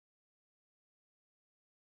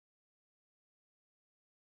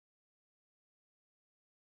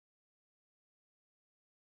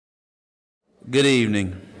Good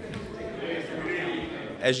evening.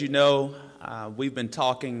 As you know, we've been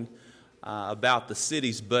talking about the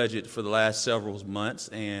city's budget for the last several months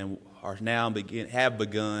and are now have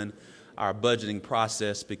begun our budgeting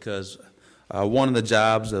process because one of the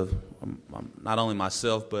jobs of not only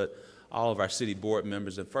myself but all of our city board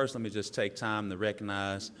members. And first, let me just take time to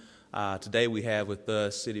recognize today we have with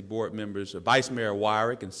us city board members, Vice Mayor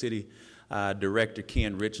Wyrick and City Director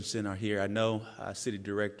Ken Richardson are here. I know City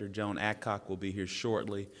Director Joan Adcock will be here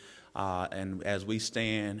shortly. And as we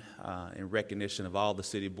stand in recognition of all the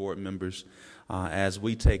city board members, as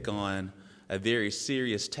we take on a very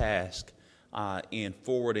serious task in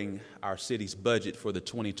forwarding our city's budget for the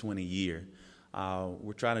 2020 year.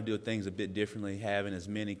 We're trying to do things a bit differently, having as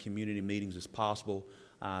many community meetings as possible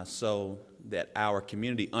so that our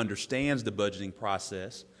community understands the budgeting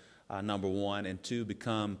process, number one, and two,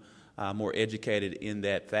 become more educated in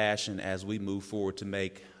that fashion as we move forward to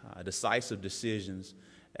make decisive decisions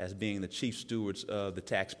as being the chief stewards of the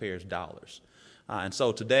taxpayers' dollars. And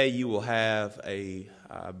so today you will have a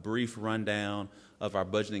brief rundown of our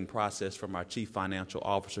budgeting process from our Chief Financial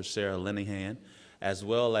Officer, Sarah Linehan, as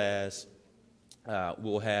well as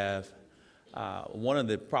we'll have one of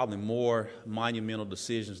the probably more monumental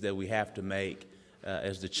decisions that we have to make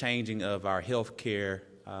is the changing of our health care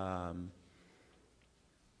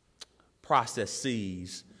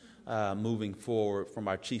processes moving forward from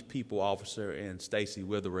our Chief People Officer and Stacy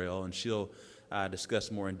Witherell, and she'll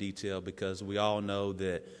discuss more in detail because we all know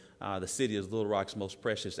that the city of Little Rock's most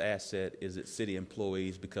precious asset is its city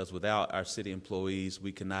employees, because without our city employees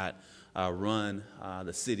we cannot run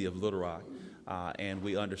the city of Little Rock, and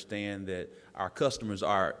we understand that our customers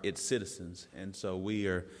are its citizens, and so we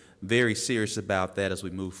are very serious about that as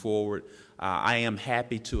we move forward. I am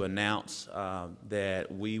happy to announce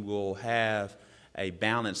that we will have a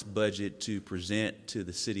balanced budget to present to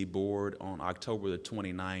the city board on October the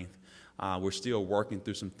 29th. We're still working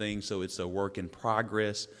through some things, so it's a work in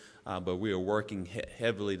progress, but we are working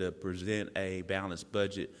heavily to present a balanced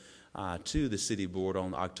budget to the city board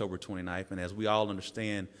on October 29th. And as we all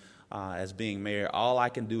understand, as being mayor, all I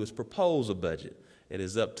can do is propose a budget. It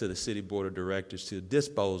is up to the city board of directors to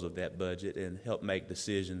dispose of that budget and help make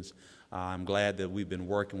decisions. I'm glad that we've been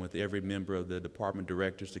working with every member of the department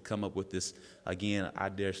directors to come up with this, again, I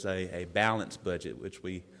dare say, a balanced budget, which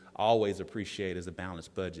we always appreciate as a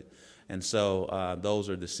balanced budget. And so those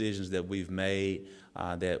are decisions that we've made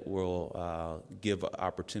that will give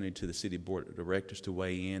opportunity to the city board of directors to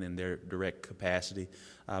weigh in their direct capacity,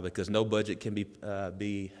 because no budget can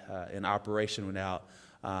be in operation without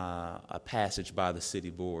a passage by the city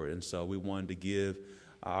board. And so we wanted to give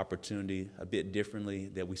opportunity a bit differently,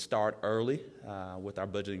 that we start early with our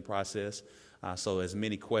budgeting process so as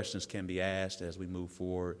many questions can be asked as we move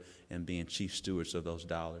forward and being chief stewards of those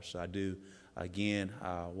dollars. So I do, again,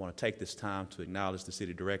 want to take this time to acknowledge the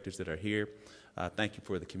city directors that are here. Thank you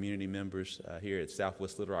for the community members here at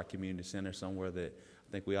Southwest Little Rock Community Center, somewhere that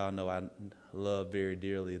I think we all know I love very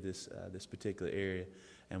dearly, this particular area.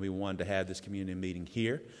 And we wanted to have this community meeting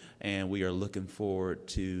here, and we are looking forward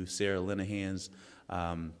to Sarah Linehan's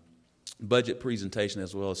budget presentation,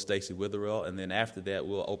 as well as Stacy Witherell, and then after that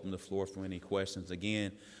we'll open the floor for any questions.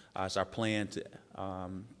 Again, it's our plan to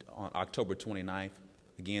on October 29th.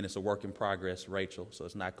 Again, it's a work in progress, Rachel, so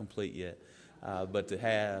it's not complete yet, but to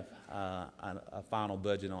have a final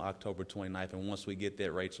budget on October 29th, and once we get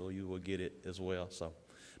that, Rachel, you will get it as well, so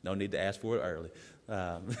no need to ask for it early.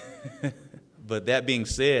 But that being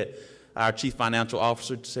said, our Chief Financial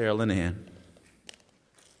Officer, Sarah Linehan.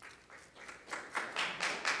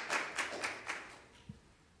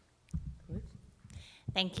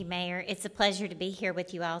 Thank you, Mayor. It's a pleasure to be here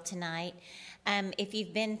with you all tonight. If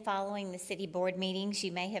you've been following the city board meetings,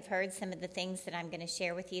 you may have heard some of the things that I'm going to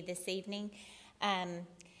share with you this evening.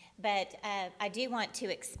 But I do want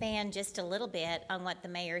to expand just a little bit on what the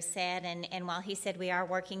mayor said, and while he said we are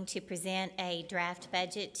working to present a draft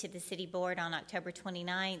budget to the city board on October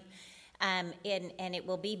 29th, and it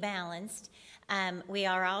will be balanced, we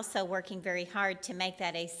are also working very hard to make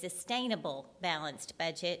that a sustainable balanced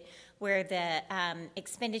budget where the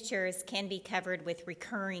expenditures can be covered with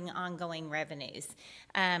recurring ongoing revenues.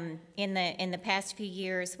 In the past few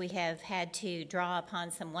years, we have had to draw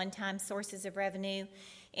upon some one-time sources of revenue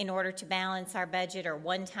in order to balance our budget, or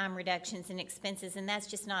one-time reductions in expenses, and that's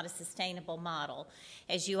just not a sustainable model.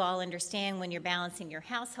 As you all understand, when you're balancing your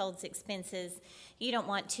household's expenses, you don't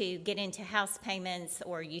want to get into house payments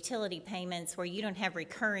or utility payments where you don't have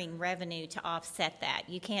recurring revenue to offset that.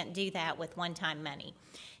 You can't do that with one-time money.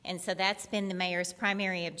 And so that's been the mayor's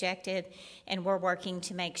primary objective, and we're working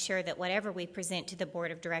to make sure that whatever we present to the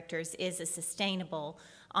board of directors is a sustainable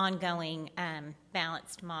ongoing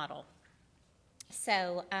balanced model.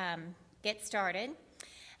 So get started.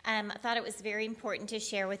 I thought it was very important to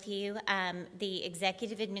share with you the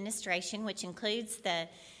executive administration, which includes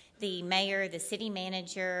the mayor, the city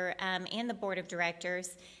manager, and the board of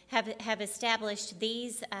directors, have established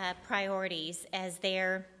these priorities as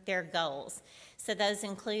their goals. So those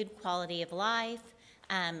include quality of life,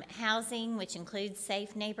 housing, which includes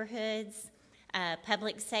safe neighborhoods,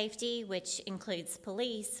 public safety, which includes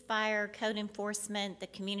police, fire, code enforcement, the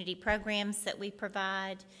community programs that we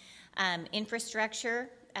provide, infrastructure,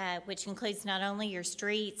 which includes not only your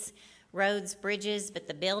streets, roads, bridges, but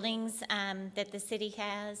the buildings that the city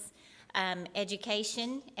has.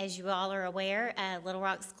 Education, as you all are aware, Little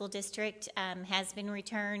Rock School District has been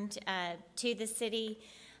returned to the city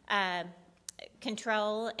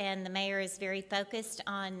control, and the mayor is very focused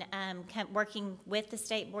on working with the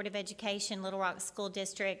State Board of Education, Little Rock School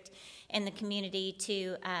District, and the community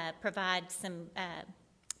to provide some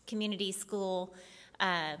community school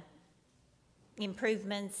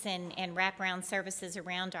improvements and wraparound services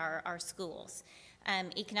around our schools.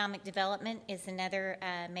 Economic development is another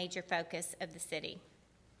major focus of the city.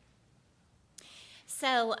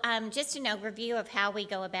 So just an overview of how we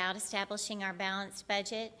go about establishing our balanced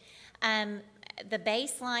budget. The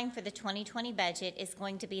baseline for the 2020 budget is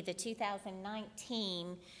going to be the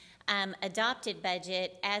 2019 adopted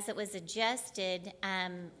budget as it was adjusted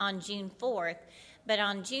on June 4th. But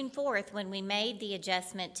on June 4th, when we made the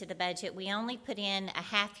adjustment to the budget, we only put in a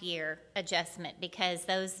half-year adjustment because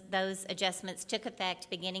those adjustments took effect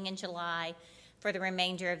beginning in July for the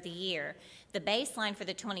remainder of the year. The baseline for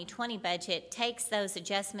the 2020 budget takes those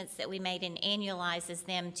adjustments that we made and annualizes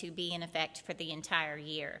them to be in effect for the entire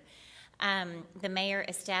year. The mayor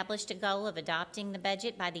established a goal of adopting the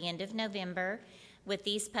budget by the end of November with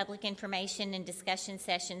these public information and discussion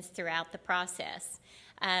sessions throughout the process.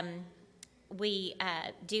 We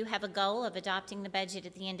do have a goal of adopting the budget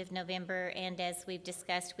at the end of November, and as we've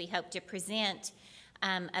discussed, we hope to present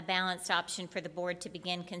a balanced option for the board to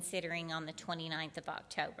begin considering on the 29th of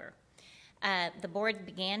October. The board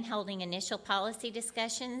began holding initial policy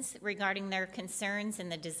discussions regarding their concerns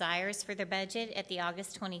and the desires for their budget at the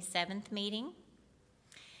August 27th meeting.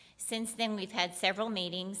 Since then, we've had several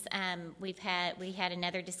meetings. We had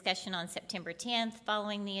another discussion on September 10th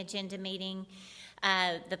following the agenda meeting.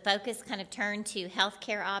 The focus kind of turned to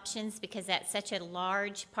healthcare options because that's such a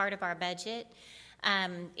large part of our budget.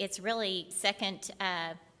 It's really second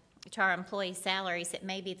to our employee salaries. It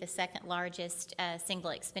may be the second largest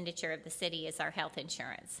single expenditure of the city is our health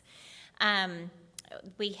insurance.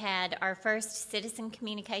 We had our first citizen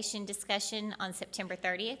communication discussion on September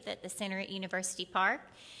 30th at the Center at University Park,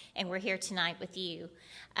 and we're here tonight with you.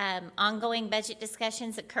 Ongoing budget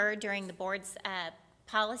discussions occurred during the board's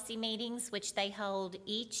policy meetings, which they hold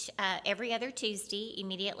every other Tuesday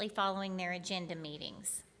immediately following their agenda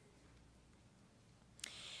meetings.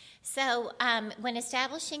 So when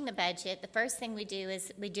establishing the budget, the first thing we do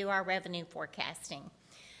is we do our revenue forecasting.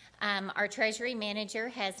 Our Treasury Manager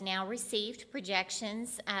has now received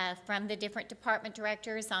projections from the different department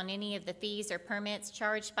directors on any of the fees or permits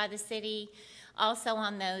charged by the city, also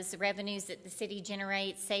on those revenues that the city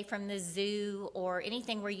generates, say from the zoo or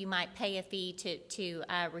anything where you might pay a fee to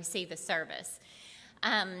receive a service.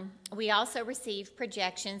 We also receive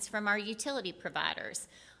projections from our utility providers.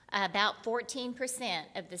 About 14%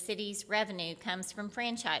 of the city's revenue comes from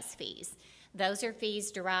franchise fees. Those are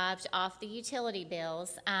fees derived off the utility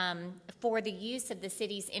bills for the use of the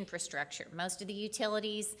city's infrastructure. Most of the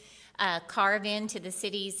utilities carve into the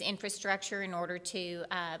city's infrastructure in order to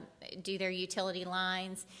do their utility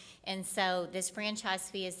lines. And so this franchise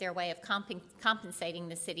fee is their way of compensating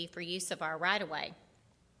the city for use of our right-of-way.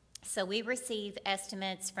 So we receive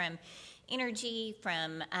estimates from Energy,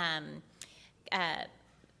 from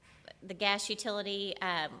the gas utility.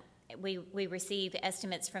 We receive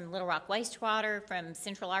estimates from Little Rock Wastewater, from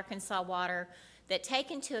Central Arkansas Water, that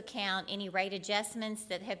take into account any rate adjustments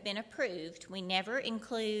that have been approved. We never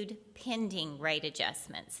include pending rate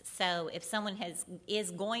adjustments. So if someone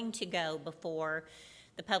is going to go before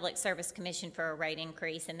the Public Service Commission for a rate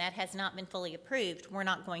increase and that has not been fully approved, we're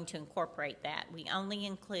not going to incorporate that. We only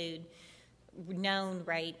include known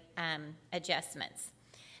rate adjustments.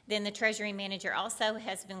 Then the Treasury Manager also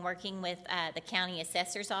has been working with the County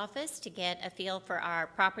Assessor's Office to get a feel for our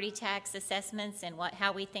property tax assessments and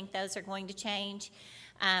how we think those are going to change.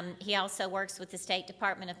 He also works with the State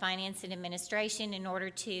Department of Finance and Administration in order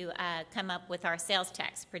to come up with our sales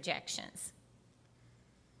tax projections.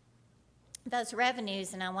 those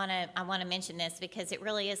revenues, and I want to mention this because it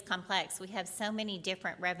really is complex. We have so many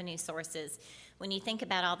different revenue sources when you think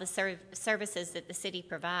about all the services that the city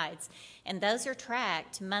provides, and those are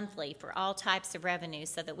tracked monthly for all types of revenue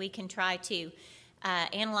so that we can try to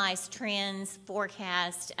analyze trends,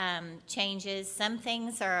 forecast changes. Some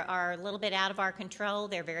things are a little bit out of our control.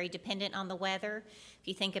 They're very dependent on the weather. If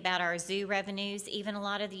you think about our zoo revenues, even a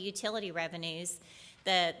lot of the utility revenues,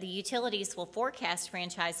 the utilities will forecast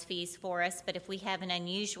franchise fees for us, but if we have an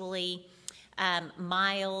unusually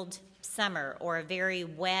mild summer or a very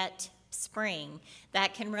wet spring,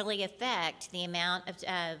 that can really affect the amount of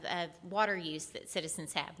water use that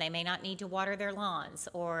citizens have. They may not need to water their lawns,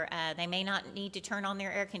 or they may not need to turn on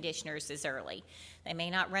their air conditioners as early. They may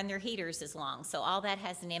not run their heaters as long. So all that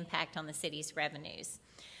has an impact on the city's revenues.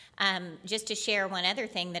 Just to share one other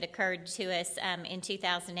thing that occurred to us in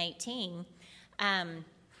 2018,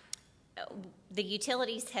 the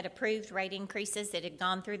utilities had approved rate increases that had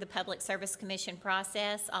gone through the Public Service Commission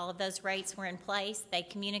process. All of those rates were in place. They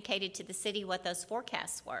communicated to the city what those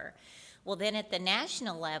forecasts were. Well, then at the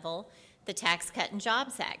national level, the Tax Cut and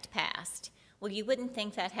Jobs Act passed. Well, you wouldn't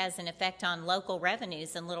think that has an effect on local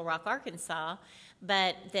revenues in Little Rock, Arkansas,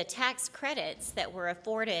 but the tax credits that were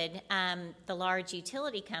afforded the large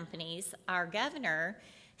utility companies, our governor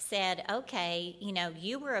said, okay,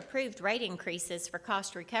 you were approved rate increases for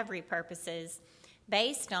cost recovery purposes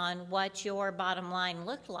based on what your bottom line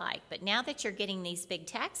looked like. But now that you're getting these big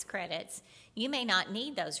tax credits, you may not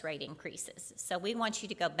need those rate increases. So we want you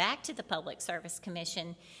to go back to the Public Service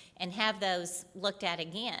Commission and have those looked at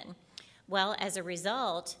again. Well, as a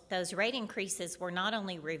result, those rate increases were not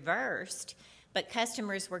only reversed, but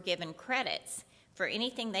customers were given credits for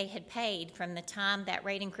anything they had paid from the time that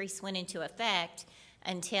rate increase went into effect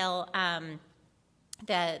until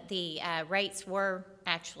the rates were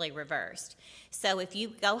actually reversed. So if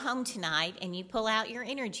you go home tonight and you pull out your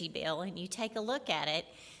energy bill and you take a look at it,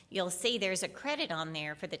 you'll see there's a credit on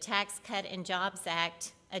there for the Tax Cut and Jobs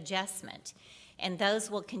Act adjustment. And those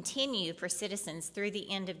will continue for citizens through the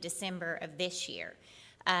end of December of this year.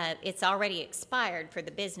 It's already expired for the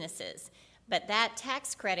businesses. But that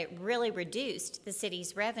tax credit really reduced the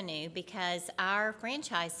city's revenue because our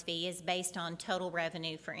franchise fee is based on total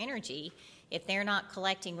revenue for energy. If they're not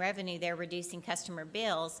collecting revenue, they're reducing customer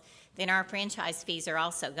bills, then our franchise fees are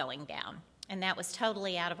also going down. And that was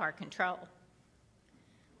totally out of our control.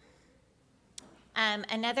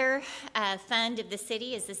 Another fund of the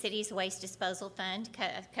city is the city's waste disposal fund.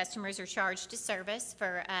 Customers are charged a service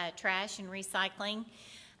for trash and recycling.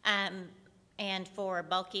 And for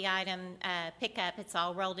bulky item pickup, it's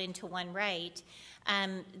all rolled into one rate.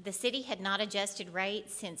 The city had not adjusted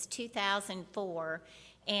rates since 2004,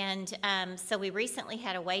 and so we recently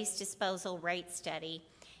had a waste disposal rate study,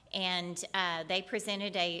 and they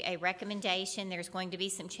presented a recommendation. There's going to be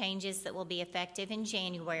some changes that will be effective in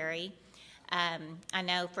January. I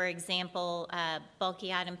know, for example,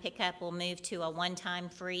 bulky item pickup will move to a one-time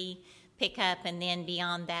free pickup, and then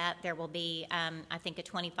beyond that there will be I think a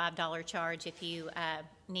 $25 charge if you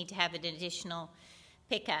need to have an additional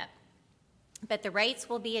pickup. But the rates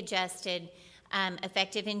will be adjusted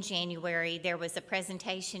effective in January. There was a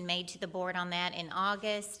presentation made to the board on that in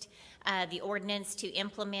August. The ordinance to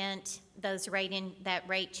implement that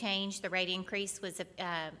rate change, the rate increase, was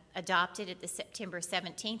adopted at the September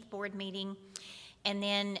 17th board meeting. And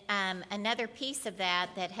then another piece of that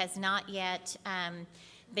has not yet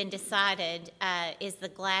been decided is the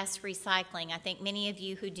glass recycling. I think many of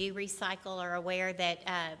you who do recycle are aware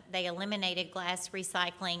that they eliminated glass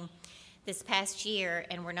recycling this past year,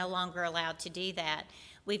 and we're no longer allowed to do that.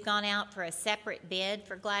 We've gone out for a separate bid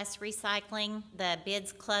for glass recycling. The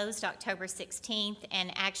bids closed October 16th,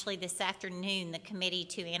 and actually this afternoon the committee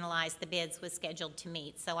to analyze the bids was scheduled to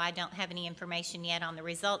meet. So I don't have any information yet on the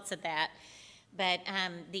results of that. But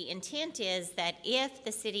the intent is that if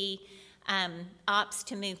the city opts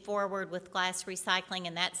to move forward with glass recycling,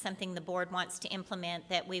 and that's something the board wants to implement,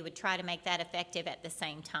 that we would try to make that effective at the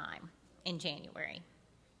same time in January.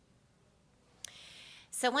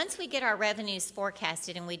 So once we get our revenues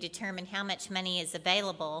forecasted and we determine how much money is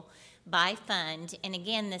available by fund, and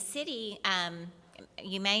again, the city,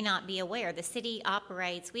 you may not be aware, the city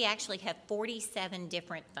operates, we actually have 47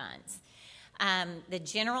 different funds. The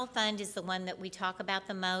general fund is the one that we talk about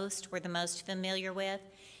the most, we're the most familiar with.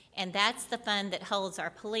 And that's the fund that holds our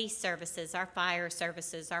police services, our fire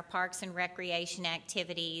services, our parks and recreation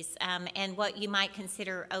activities, and what you might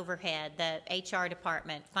consider overhead, the HR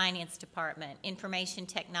department, finance department, information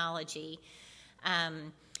technology,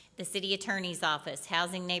 the city attorney's office,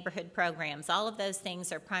 housing neighborhood programs. All of those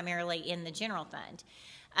things are primarily in the general fund.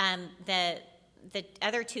 the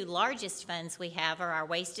other two largest funds we have are our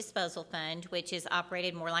waste disposal fund, which is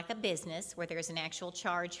operated more like a business where there's an actual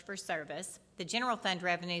charge for service. The general fund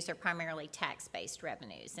revenues are primarily tax-based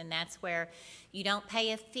revenues, and that's where you don't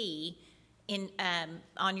pay a fee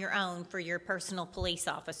on your own for your personal police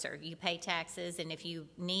officer. You pay taxes, and if you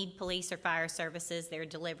need police or fire services, they're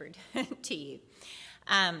delivered to you.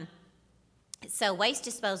 So waste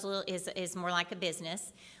disposal is more like a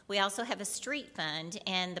business. We also have a street fund,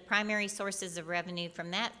 and the primary sources of revenue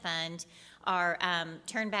from that fund are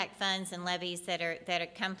turnback funds and levies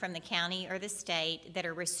that come from the county or the state that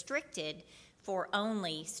are restricted for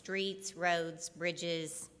only streets, roads,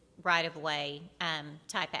 bridges, right-of-way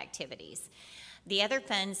type activities. The other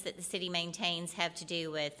funds that the city maintains have to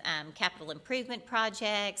do with capital improvement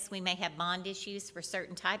projects. We may have bond issues for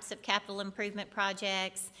certain types of capital improvement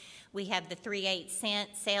projects. We have the 3/8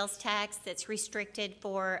 cent sales tax that's restricted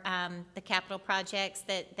for the capital projects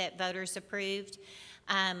that voters approved.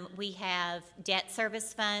 We have debt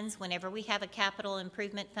service funds. Whenever we have a capital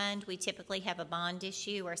improvement fund, we typically have a bond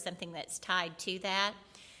issue or something that's tied to that.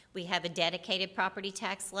 We have a dedicated property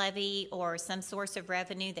tax levy or some source of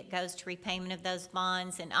revenue that goes to repayment of those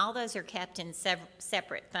bonds, and all those are kept in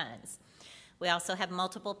separate funds. We also have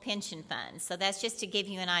multiple pension funds. So that's just to give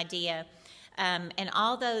you an idea. And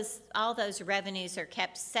all those revenues are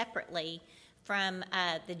kept separately from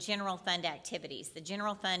the general fund activities. The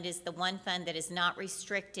general fund is the one fund that is not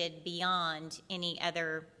restricted beyond any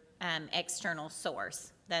other external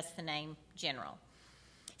source. That's the name general.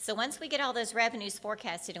 So once we get all those revenues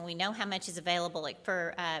forecasted and we know how much is available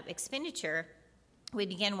for expenditure, we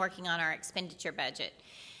begin working on our expenditure budget.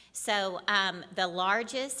 So the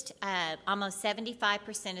largest, almost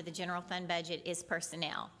 75% of the general fund budget is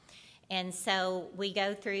personnel. And so we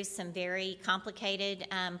go through some very complicated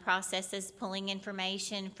processes, pulling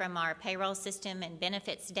information from our payroll system and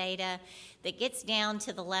benefits data that gets down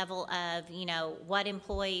to the level of,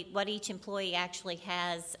 what each employee actually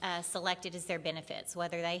has selected as their benefits,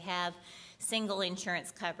 whether they have single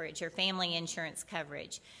insurance coverage or family insurance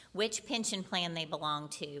coverage, which pension plan they belong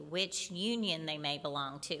to, which union they may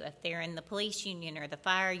belong to, if they're in the police union or the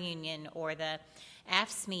fire union or the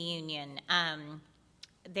AFSCME union.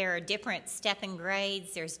 There are different step-in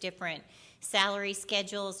grades. There's different salary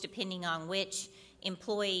schedules depending on which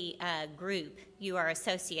employee group you are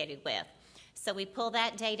associated with. So we pull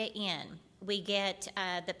that data in. We get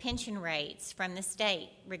the pension rates from the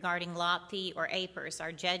state regarding LOPFI or APERS.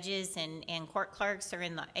 Our judges and court clerks are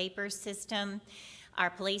in the APERS system.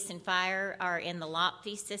 Our police and fire are in the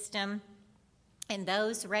LOPFI system. And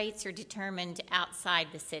those rates are determined outside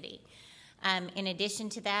the city. In addition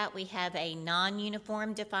to that, we have a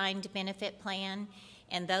non-uniform defined benefit plan,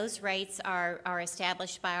 and those rates are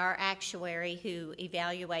established by our actuary who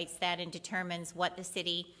evaluates that and determines what the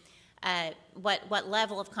city, what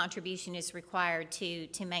level of contribution is required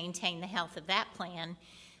to maintain the health of that plan.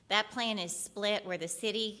 That plan is split where the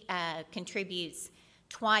city contributes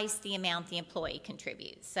twice the amount the employee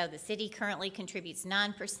contributes. So the city currently contributes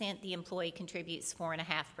 9%, the employee contributes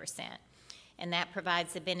 4.5%. And that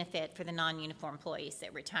provides a benefit for the non-uniform employees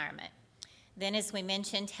at retirement. Then, as we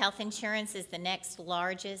mentioned, health insurance is the next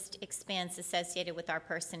largest expense associated with our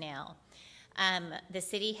personnel. The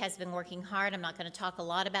city has been working hard. I'm not going to talk a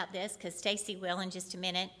lot about this because Stacy will in just a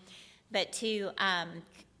minute, but to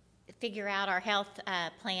figure out our health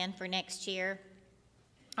plan for next year.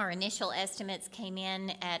 Our initial estimates came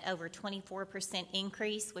in at over 24%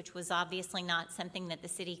 increase, which was obviously not something that the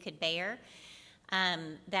city could bear.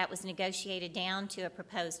 That was negotiated down to a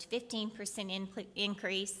proposed 15%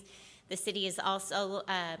 increase. The city has also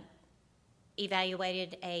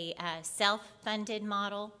evaluated a self-funded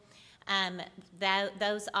model.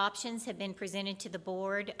 Those options have been presented to the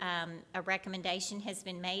board. A recommendation has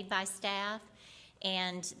been made by staff,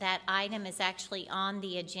 and that item is actually on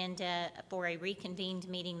the agenda for a reconvened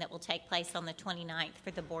meeting that will take place on the 29th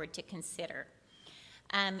for the board to consider.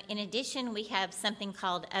 In addition, we have something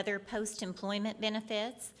called other post-employment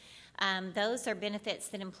benefits. Those are benefits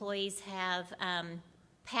that employees have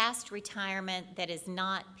past retirement that is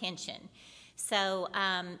not pension. So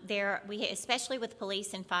especially with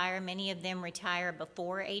police and fire, many of them retire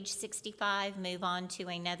before age 65, move on to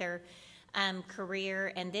another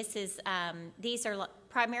career, and these are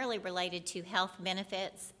primarily related to health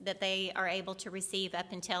benefits that they are able to receive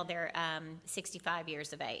up until they're 65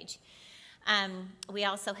 years of age. We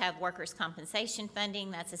also have workers' compensation funding.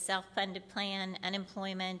 That's a self-funded plan,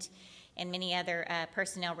 unemployment, and many other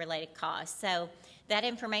personnel-related costs. So that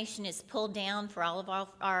information is pulled down for all of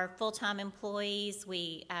our full-time employees.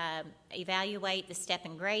 We evaluate the step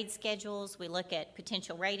and grade schedules. We look at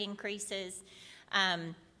potential rate increases.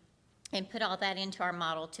 and put all that into our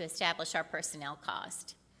model to establish our personnel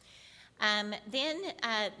cost. Then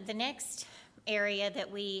the next area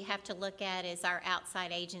that we have to look at is our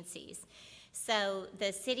outside agencies. So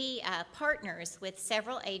the city partners with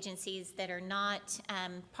several agencies that are not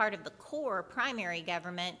part of the core primary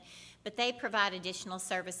government, but they provide additional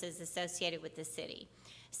services associated with the city.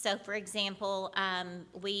 So, for example,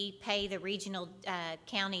 we pay the regional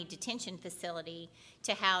county detention facility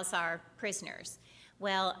to house our prisoners.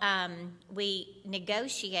 Well, we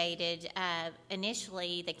negotiated,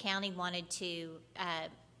 initially the county wanted to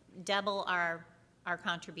double our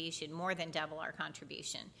contribution, more than double our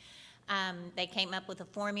contribution. They came up with a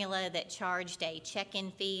formula that charged a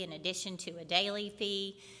check-in fee in addition to a daily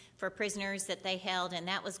fee for prisoners that they held, and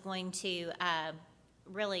that was going to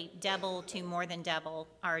really double to more than double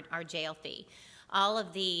our jail fee. All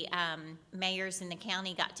of the mayors in the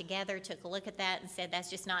county got together, took a look at that, and said that's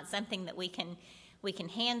just not something that we can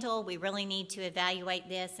handle. We really need to evaluate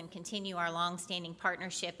this and continue our longstanding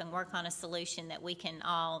partnership and work on a solution that we can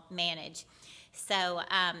all manage. So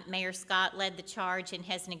Mayor Scott led the charge and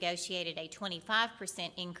has negotiated a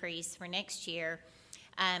 25% increase for next year.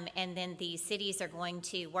 And then the cities are going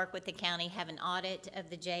to work with the county, have an audit of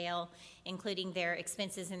the jail, including their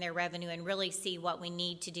expenses and their revenue, and really see what we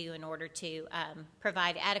need to do in order to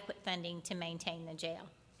provide adequate funding to maintain the jail.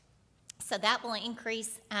 So that will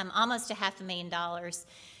increase almost $500,000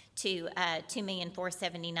 to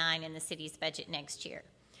 $2,479,000 in the city's budget next year.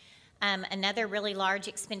 Another really large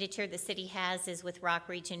expenditure the city has is with Rock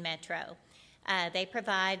Region Metro. They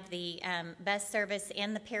provide the bus service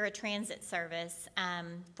and the paratransit service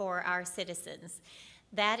for our citizens.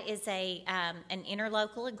 That is an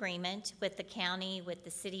interlocal agreement with the county, with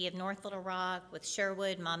the city of North Little Rock, with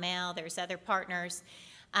Sherwood, Maumelle, there's other partners.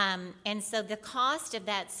 And so the cost of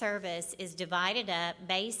that service is divided up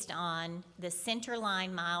based on the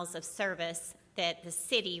centerline miles of service that the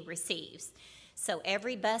city receives. So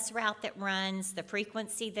every bus route that runs, the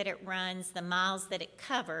frequency that it runs, the miles that it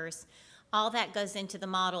covers, all that goes into the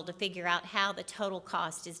model to figure out how the total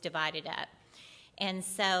cost is divided up. And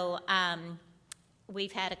so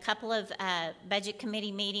we've had a couple of budget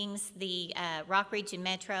committee meetings. The Rock Region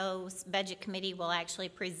Metro's budget committee will actually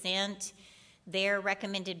present their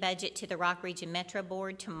recommended budget to the Rock Region Metro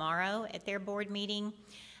Board tomorrow at their board meeting.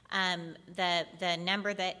 The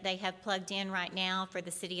number that they have plugged in right now for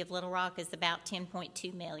the city of Little Rock is about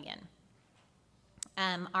 $10.2 million.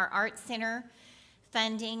 Our Art Center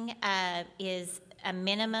funding is a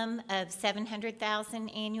minimum of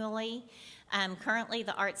 $700,000 annually. Currently,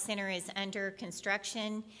 the Art Center is under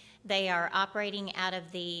construction. They are operating out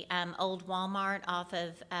of the old Walmart off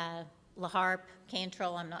of La Harpe,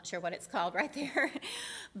 Cantrell, I'm not sure what it's called right there.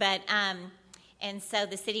 But and so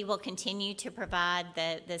the city will continue to provide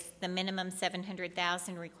the minimum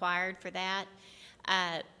 $700,000 required for that.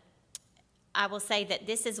 I will say that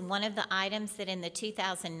this is one of the items that in the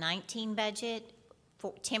 2019 budget,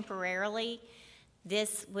 temporarily,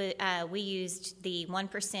 we used the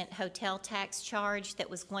 1% hotel tax charge that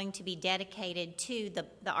was going to be dedicated to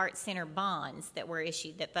the Art Center bonds that were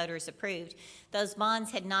issued, that voters approved. Those bonds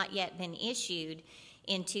had not yet been issued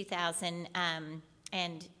in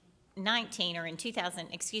 2019, or in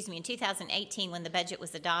 2018 when the budget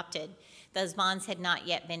was adopted. Those bonds had not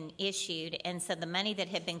yet been issued, and so the money that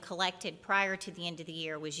had been collected prior to the end of the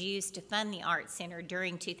year was used to fund the Art Center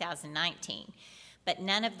during 2019. But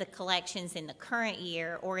none of the collections in the current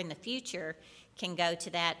year or in the future can go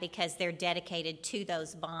to that because they're dedicated to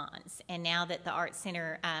those bonds. And now that the Art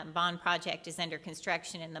Center bond project is under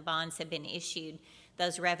construction and the bonds have been issued,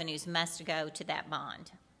 those revenues must go to that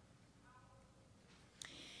bond.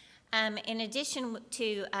 In addition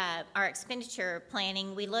to our expenditure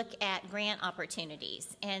planning, we look at grant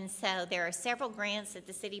opportunities. And so there are several grants that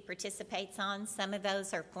the city participates on. Some of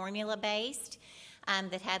those are formula-based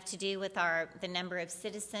that have to do with the number of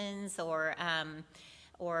citizens or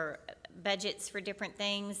budgets for different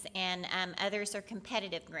things, and others are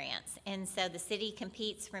competitive grants. And so the city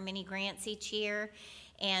competes for many grants each year,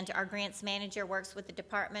 and our grants manager works with the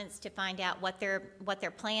departments to find out what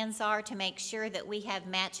their plans are to make sure that we have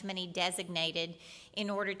match money designated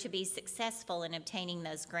in order to be successful in obtaining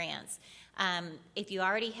those grants. If you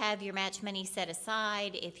already have your match money set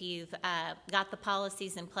aside, if you've got the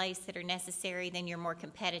policies in place that are necessary, then you're more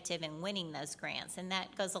competitive in winning those grants, and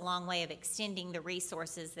that goes a long way of extending the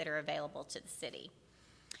resources that are available to the city.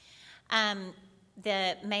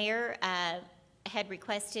 The mayor had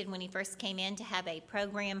requested when he first came in to have a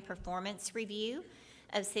program performance review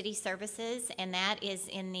of city services, and that is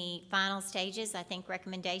in the final stages. I think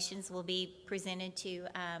recommendations will be presented to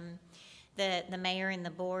the mayor and the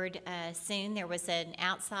board soon. There was an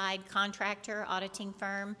outside contractor auditing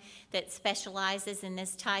firm that specializes in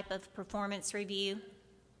this type of performance review,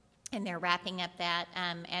 and they're wrapping up that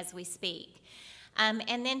as we speak.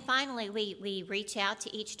 And then finally, we reach out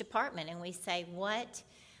to each department and we say,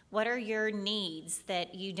 what are your needs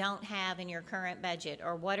that you don't have in your current budget,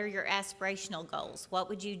 or what are your aspirational goals? What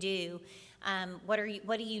would you do? What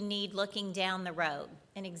do you need looking down the road?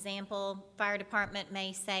 An example, fire department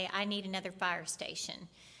may say, I need another fire station,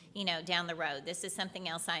 down the road. This is something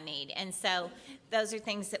else I need. And so those are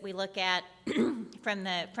things that we look at from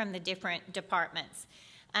the different departments.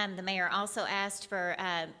 The mayor also asked for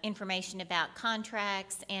information about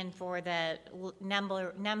contracts and for the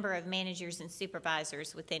number of managers and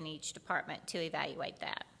supervisors within each department to evaluate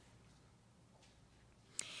that.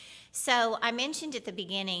 So I mentioned at the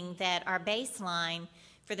beginning that our baseline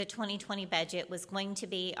for the 2020 budget was going to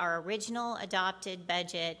be our original adopted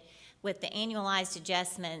budget with the annualized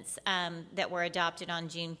adjustments that were adopted on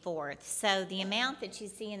June 4th. So the amount that you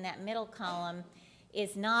see in that middle column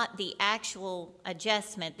is not the actual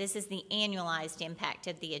adjustment. This is the annualized impact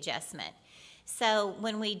of the adjustment. So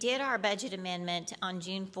when we did our budget amendment on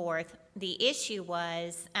June 4th, the issue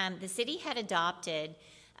was the city had adopted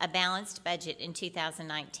a balanced budget in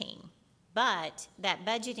 2019, but that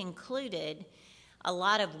budget included a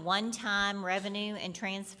lot of one-time revenue and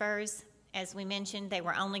transfers. As we mentioned, they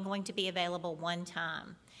were only going to be available one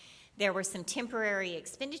time. There were some temporary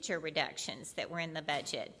expenditure reductions that were in the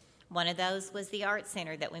budget. One of those was the Art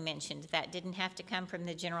Center that we mentioned. That didn't have to come from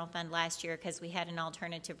the general fund last year because we had an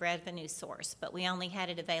alternative revenue source, but we only had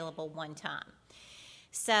it available one time.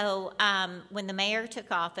 So when the mayor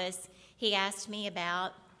took office, he asked me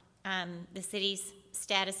about the city's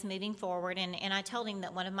status moving forward, and I told him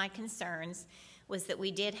that one of my concerns was that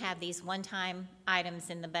we did have these one-time items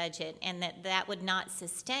in the budget and that would not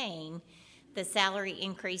sustain the salary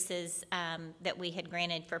increases that we had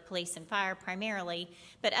granted for police and fire primarily,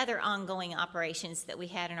 but other ongoing operations that we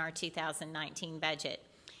had in our 2019 budget.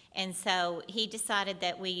 And so he decided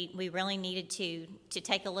that we really needed to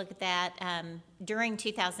take a look at that during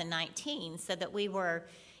 2019 so that we were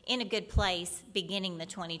in a good place beginning the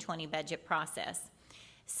 2020 budget process.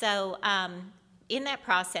 So in that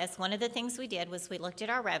process, one of the things we did was we looked at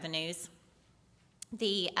our revenues.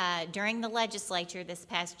 During the legislature this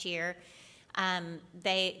past year,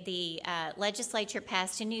 the legislature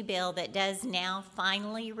passed a new bill that does now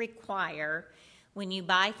finally require, when you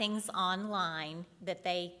buy things online, that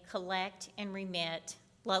they collect and remit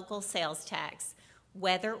local sales tax,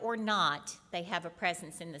 whether or not they have a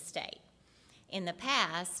presence in the state. In the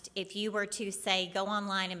past, if you were to, say, go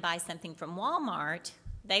online and buy something from Walmart,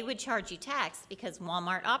 they would charge you tax because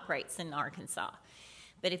Walmart operates in Arkansas.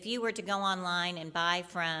 But if you were to go online and buy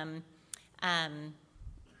from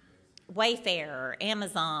Wayfair or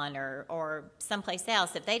Amazon or someplace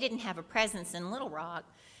else, if they didn't have a presence in Little Rock,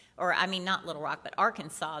 or I mean not Little Rock, but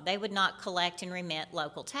Arkansas, they would not collect and remit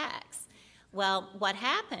local tax. Well, what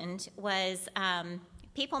happened was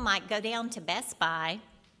people might go down to Best Buy,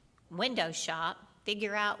 window shop,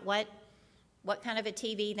 figure out what kind of a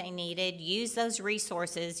TV they needed, use those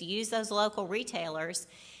resources, use those local retailers,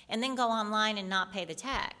 and then go online and not pay the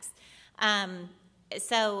tax.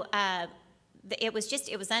 It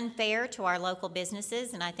was unfair to our local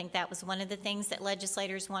businesses, and I think that was one of the things that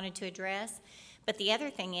legislators wanted to address. But the other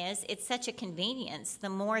thing is, it's such a convenience. The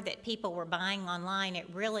more that people were buying online, it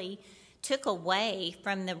really took away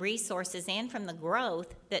from the resources and from the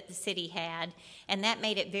growth that the city had, and that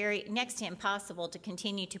made it very next to impossible to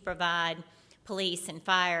continue to provide police and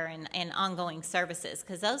fire and ongoing services,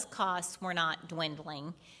 because those costs were not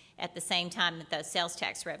dwindling at the same time that those sales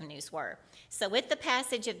tax revenues were. So with the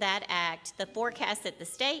passage of that act, the forecast that the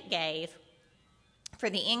state gave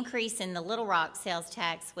for the increase in the Little Rock sales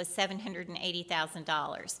tax was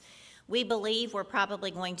 $780,000. We believe we're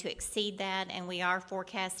probably going to exceed that, and we are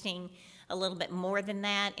forecasting a little bit more than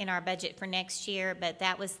that in our budget for next year, but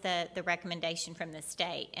that was the recommendation from the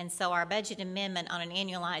state. And so our budget amendment on an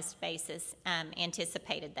annualized basis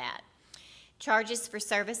anticipated that. Charges for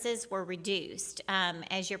services were reduced.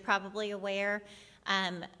 As you're probably aware,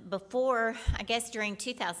 before, I guess during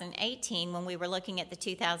 2018, when we were looking at the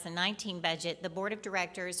 2019 budget, the Board of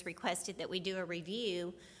Directors requested that we do a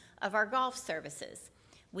review of our golf services.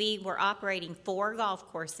 We were operating 4 golf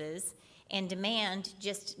courses, and demand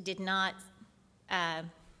just did not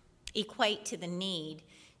equate to the need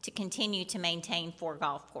to continue to maintain 4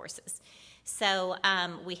 golf courses. So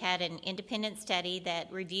we had an independent study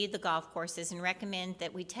that reviewed the golf courses and recommended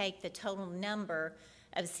that we take the total number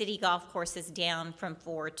of city golf courses down from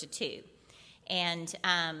 4 to 2. And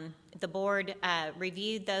the board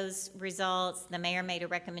reviewed those results. The mayor made a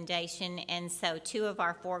recommendation, and so 2 of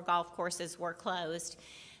our 4 golf courses were closed.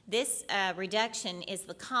 This reduction is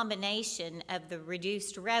the combination of the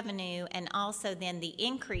reduced revenue and also then the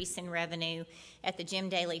increase in revenue at the Jim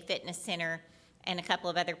Daly Fitness Center and a couple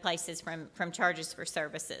of other places from charges for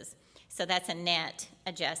services. So that's a net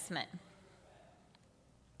adjustment.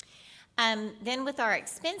 Then with our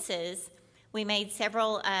expenses, we made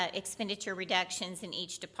several expenditure reductions in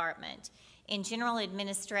each department. In general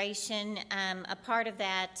administration, a part of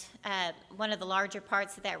that, one of the larger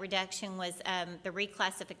parts of that reduction was the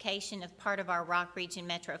reclassification of part of our Rock Region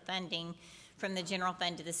Metro funding from the general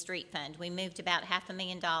fund to the street fund. We moved about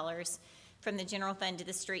 $500,000 from the general fund to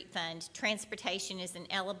the street fund. Transportation is an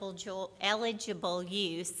eligible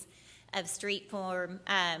use of street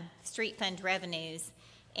fund revenues.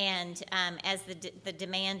 And as the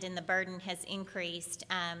demand and the burden has increased,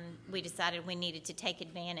 we decided we needed to take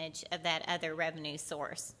advantage of that other revenue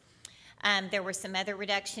source. There were some other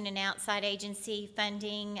reduction in outside agency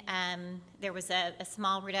funding. There was a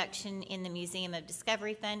small reduction in the Museum of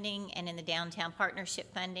Discovery funding and in the Downtown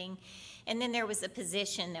Partnership funding. And then there was a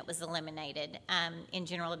position that was eliminated in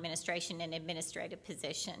general administration, an administrative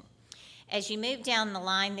position. As you move down the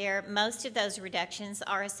line there, most of those reductions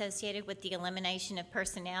are associated with the elimination of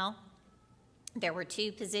personnel. There were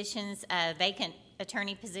 2 positions, vacant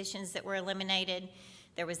attorney positions that were eliminated.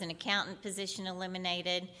 There was an accountant position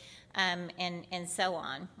eliminated, and so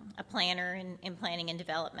on, a planner in planning and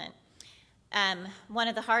development. One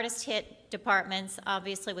of the hardest hit departments,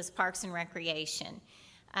 obviously, was Parks and Recreation.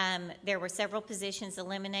 There were several positions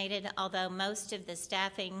eliminated, although most of the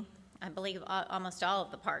staffing, I believe almost all of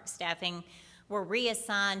the park staffing, were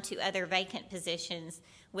reassigned to other vacant positions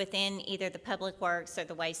within either the Public Works or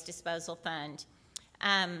the Waste Disposal Fund.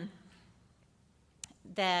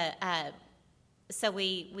 So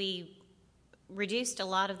we reduced a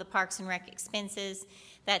lot of the Parks and Rec expenses.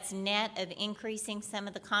 That's net of increasing some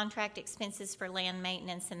of the contract expenses for land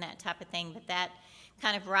maintenance and that type of thing, but that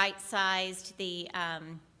kind of right-sized the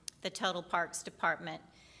total Parks Department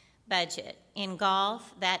budget. In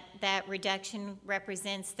golf, that reduction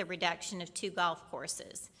represents the reduction of 2 golf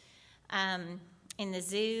courses. In the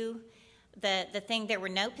zoo, there were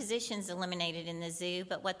no positions eliminated in the zoo,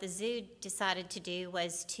 but what the zoo decided to do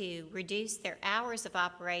was to reduce their hours of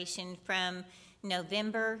operation from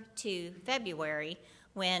November to February,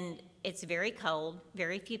 when it's very cold,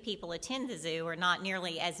 very few people attend the zoo, or not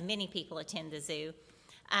nearly as many people attend the zoo.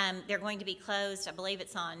 They're going to be closed, I believe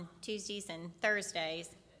it's on Tuesdays and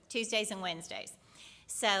Wednesdays.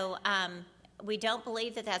 So we don't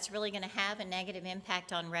believe that that's really going to have a negative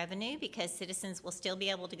impact on revenue, because citizens will still be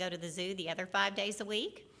able to go to the zoo the other 5 days a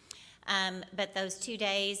week. But those 2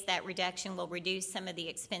 days, that reduction will reduce some of the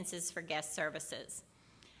expenses for guest services.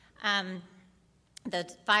 The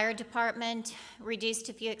fire department reduced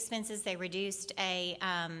a few expenses. They reduced a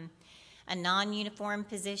non-uniform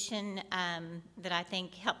position that I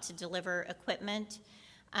think helped to deliver equipment.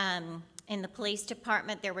 In the police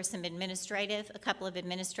department, there were a couple of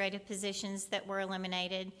administrative positions that were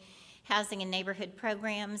eliminated. Housing and neighborhood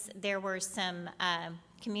programs, there were some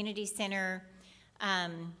community center,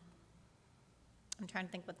 I'm trying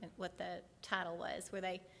to think what the title was. Were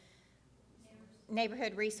they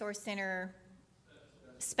neighborhood resource center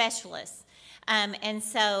specialists? And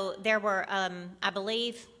so there were, I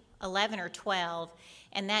believe, 11 or 12,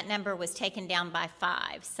 and that number was taken down by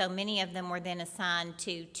 5. So many of them were then assigned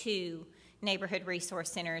to 2 neighborhood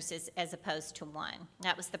resource centers as opposed to 1.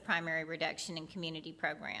 That was the primary reduction in community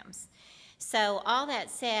programs. So all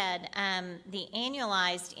that said, the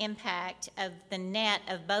annualized impact of the net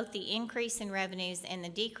of both the increase in revenues and the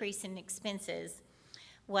decrease in expenses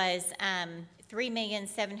was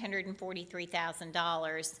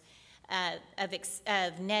 $3,743,000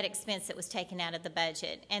 of net expense that was taken out of the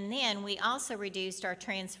budget. And then we also reduced our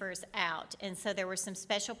transfers out. And so there were some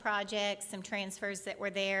special projects, some transfers that were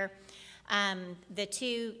there. The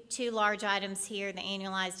two large items here, the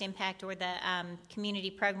annualized impact or the community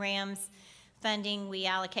programs funding, we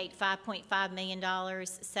allocate $5.5 million.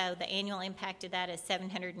 So the annual impact of that is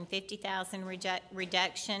 $750,000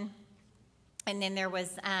 reduction. And then there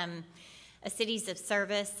was a Cities of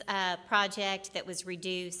Service project that was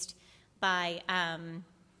reduced by,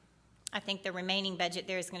 I think the remaining budget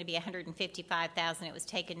there is going to be $155,000. It was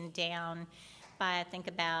taken down by, I think,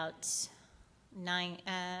 about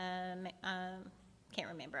can't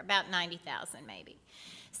remember, about $90,000 maybe.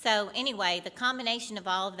 So anyway, the combination of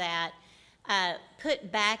all of that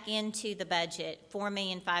put back into the budget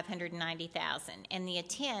 $4,590,000. And the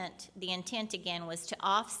intent again was to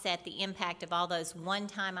offset the impact of all those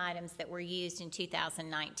one-time items that were used in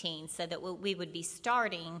 2019, so that we would be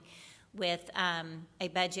starting with a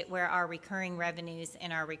budget where our recurring revenues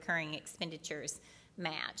and our recurring expenditures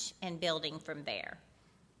match, and building from there.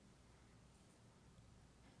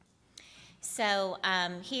 So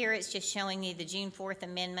here it's just showing you the June 4th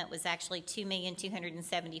amendment was actually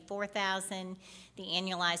 $2,274,000. The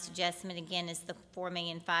annualized adjustment again is the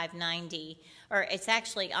 $4,590,000, or it's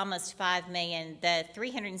actually almost $5 million. The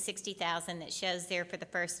 $360,000 that shows there for the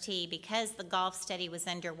first tee, because the golf study was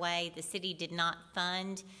underway, the city did not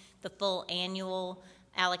fund the full annual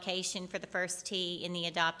allocation for the first tee in the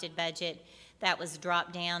adopted budget. That was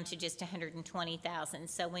dropped down to just $120,000.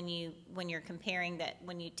 So when you're comparing that,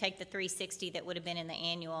 when you take the $360,000 that would have been in the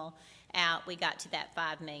annual out, we got to that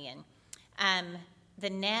 $5 million.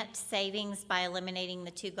 The net savings by eliminating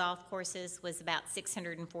the 2 golf courses was about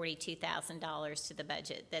 $642,000 to the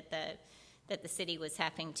budget that the city was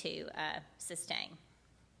having to sustain.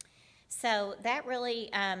 So that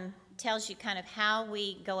really tells you kind of how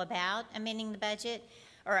we go about amending the budget,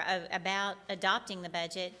 or about adopting the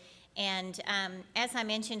budget. And as I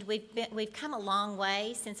mentioned, we've come a long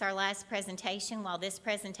way since our last presentation. While this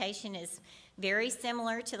presentation is very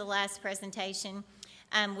similar to the last presentation,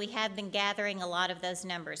 we have been gathering a lot of those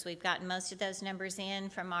numbers. We've gotten most of those numbers in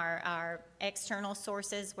from our external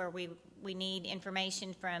sources, where we need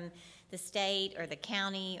information from the state or the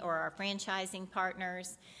county or our franchising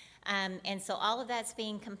partners. And so all of that's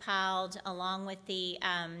being compiled along with the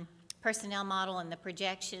personnel model and the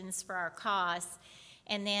projections for our costs.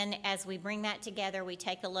 And then as we bring that together, we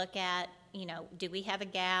take a look at, do we have a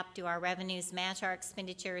gap? Do our revenues match our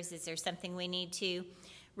expenditures? Is there something we need to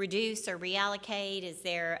reduce or reallocate? Is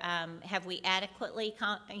there, have we adequately,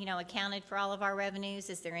 accounted for all of our revenues?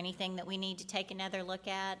 Is there anything that we need to take another look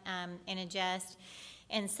at and adjust?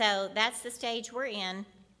 And so that's the stage we're in.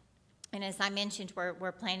 And as I mentioned,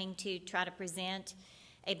 we're planning to try to present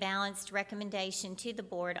a balanced recommendation to the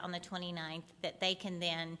board on the 29th that they can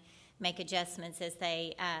then make adjustments as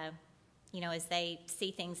they, as they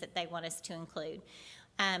see things that they want us to include.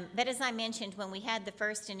 But as I mentioned, when we had the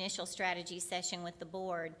first initial strategy session with the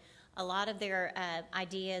board, a lot of their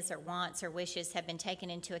ideas or wants or wishes have been taken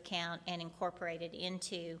into account and incorporated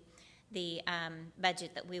into the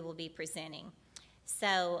budget that we will be presenting.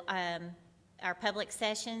 So our public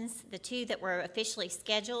sessions, the 2 that were officially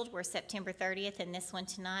scheduled were September 30th and this one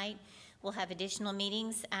tonight. We'll have additional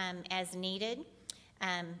meetings as needed.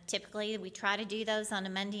 Typically, we try to do those on a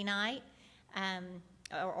Monday night,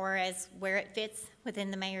 or as where it fits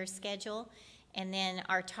within the mayor's schedule. And then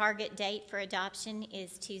our target date for adoption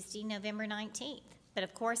is Tuesday, November 19th. But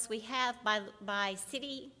of course, we have, by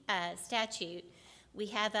city statute, we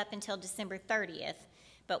have up until December 30th,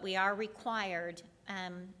 but we are required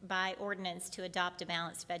by ordinance to adopt a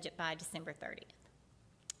balanced budget by December 30th.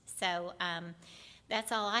 So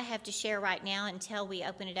that's all I have to share right now until we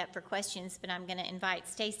open it up for questions, but I'm going to invite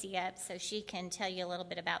Stacy up so she can tell you a little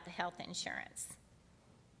bit about the health insurance.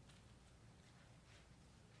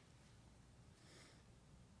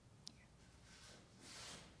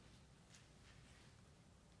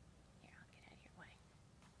 Here, I'll get out of your way.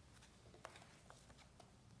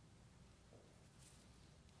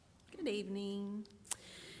 Good evening.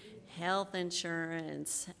 Health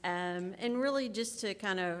insurance, and really just to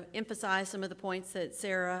kind of emphasize some of the points that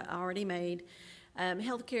Sarah already made.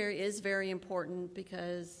 Healthcare is very important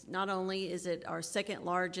because not only is it our second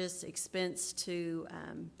largest expense to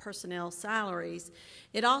personnel salaries,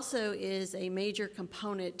 it also is a major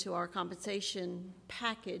component to our compensation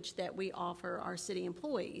package that we offer our city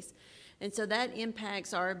employees. And so that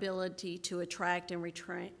impacts our ability to attract and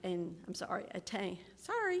retain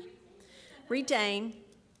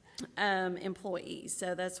employees.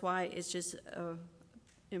 So that's why it's just an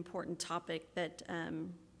important topic that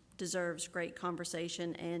deserves great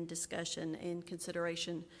conversation and discussion and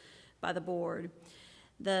consideration by the board.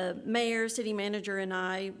 The mayor, city manager,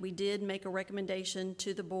 and we did make a recommendation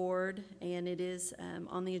to the board, and it is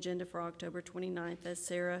on the agenda for October 29th, as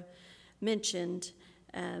Sarah mentioned.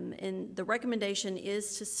 And the recommendation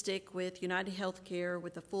is to stick with United Healthcare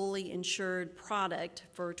with a fully insured product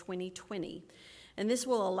for 2020. And this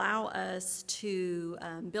will allow us to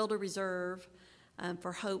build a reserve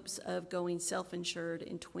for hopes of going self-insured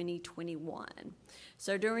in 2021.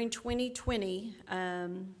 So during 2020,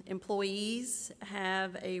 employees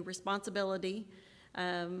have a responsibility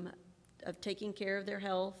of taking care of their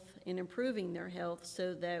health and improving their health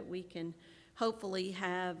so that we can hopefully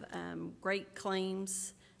have great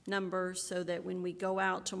claims numbers so that when we go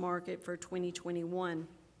out to market for 2021,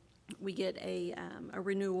 we get a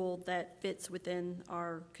renewal that fits within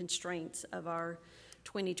our constraints of our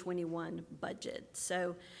 2021 budget.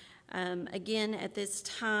 So again, at this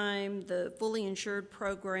time, the fully insured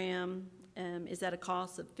program is at a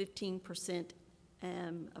cost of 15%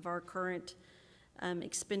 of our current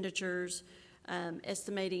expenditures,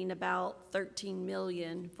 estimating about $13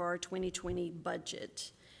 million for our 2020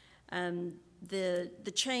 budget.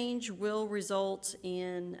 The change will result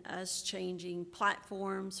in us changing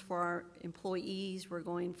platforms for our employees. We're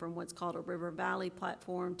going from what's called a River Valley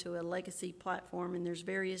platform to a legacy platform, and there's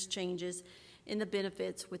various changes in the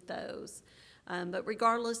benefits with those. But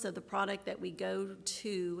regardless of the product that we go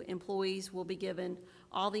to, employees will be given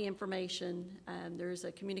all the information. There's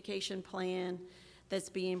a communication plan that's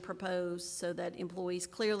being proposed so that employees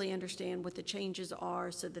clearly understand what the changes are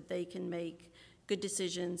so that they can make good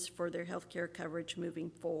decisions for their health care coverage moving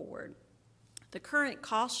forward. The current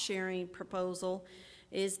cost-sharing proposal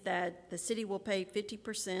is that the city will pay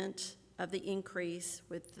 50% of the increase,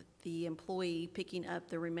 with the employee picking up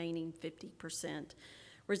the remaining 50%,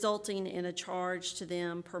 resulting in a charge to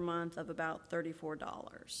them per month of about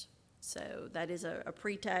 $34. So that is a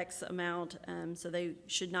pre-tax amount, so they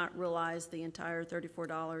should not realize the entire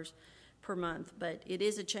 $34 per month. But it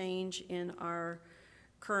is a change in our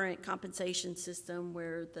current compensation system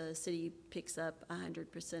where the city picks up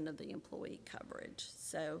 100% of the employee coverage.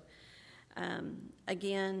 So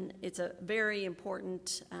again, it's a very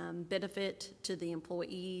important benefit to the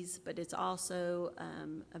employees, but it's also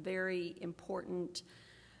a very important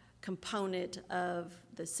component of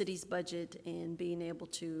the city's budget and being able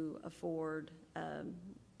to afford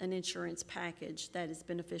an insurance package that is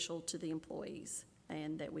beneficial to the employees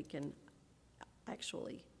and that we can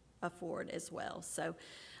actually afford as well. So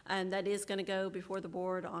that is going to go before the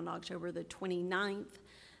board on October the 29th.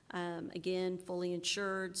 Again, fully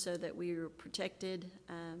insured so that we are protected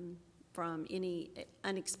from any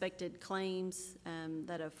unexpected claims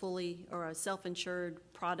that a fully or a self-insured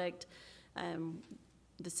product,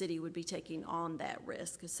 the city would be taking on that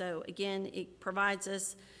risk. So again, it provides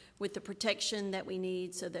us with the protection that we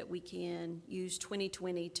need so that we can use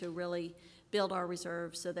 2020 to really build our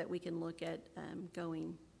reserves so that we can look at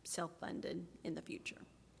going self-funded in the future.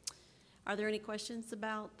 Are there any questions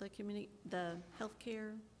about the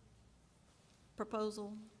healthcare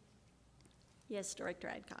proposal? Yes, Director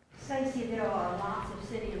Adcock. Stacey, there are lots of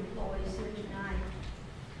city employees here tonight,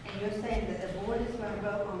 and you're saying that the board is going to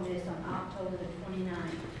vote on this on October the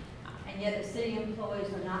 29th, and yet the city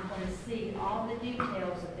employees are not going to see all the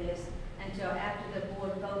details of this until after the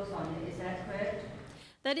board votes on it. Is that correct?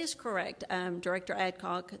 That is correct, Director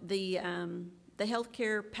Adcock. The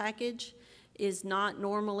healthcare package is not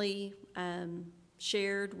normally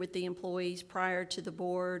shared with the employees prior to the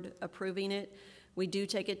board approving it. We do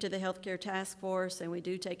take it to the healthcare task force and we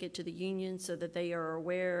do take it to the union so that they are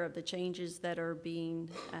aware of the changes that are being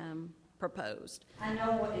proposed. I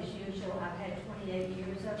know what is usual. I've had 28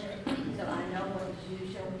 years of it, so I know what is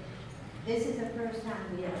usual. This is the first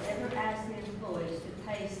time we have ever asked the employees to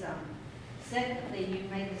pay some. Secondly, you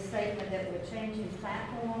made the statement that we're changing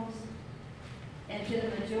platforms, and to the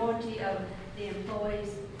majority of the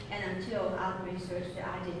employees, and until I've researched it,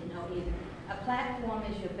 I didn't know either. A platform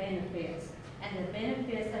is your benefits, and the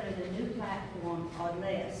benefits under the new platform are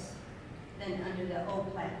less than under the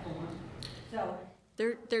old platform. So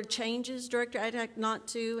there are changes, Director Adcock, not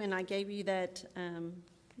to, and I gave you that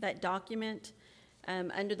that document.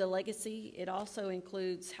 Under the legacy, it also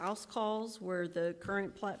includes house calls where the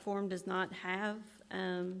current platform does not have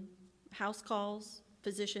house calls,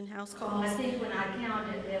 physician house calls. I think when I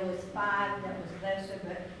counted, there was 5 that was lesser,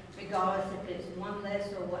 but regardless if it's one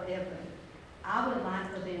less or whatever, I would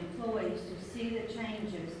like for the employees to see the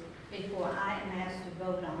changes before I am asked to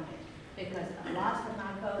vote on it, because lots of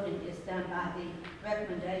my voting is done by the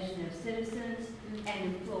recommendation of citizens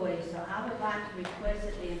and employees. So I would like to request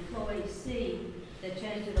that the employees see the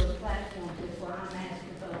change of those platforms before I'm asked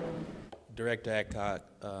to vote on it. Director Adcock,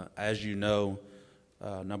 as you know,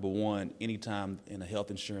 number one, anytime in a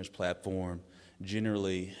health insurance platform,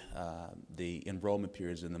 generally the enrollment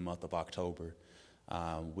period is in the month of October.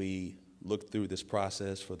 We look through this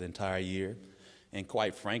process for the entire year, and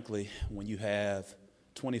quite frankly, when you have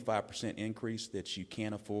 25% increase that you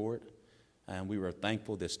can't afford, and we were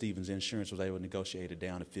thankful that Stevens Insurance was able to negotiate it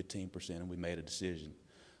down to 15%, and we made a decision.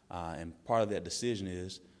 And part of that decision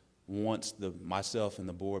is once myself and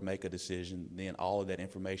the board make a decision, then all of that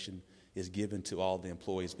information is given to all the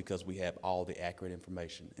employees because we have all the accurate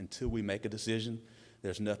information. Until we make a decision,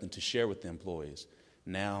 there's nothing to share with the employees.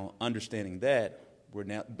 Now, understanding that,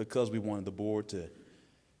 because we wanted the board to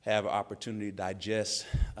have an opportunity to digest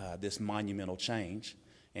this monumental change.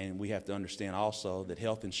 And we have to understand also that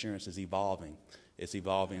health insurance is evolving. It's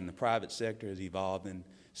evolving in the private sector, it's evolving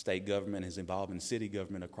state government, it's evolving city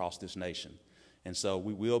government across this nation. And so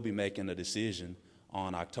we will be making a decision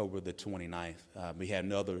on October the 29th. We had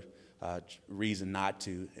another reason not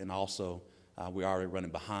to, and also we're already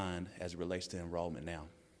running behind as it relates to enrollment now.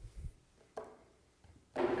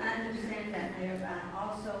 I understand that, Mayor, but I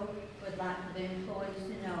also would like the employees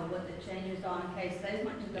to know what the changes are in case they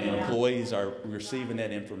want to go And out. employees are receiving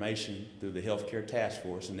that information through the Healthcare Task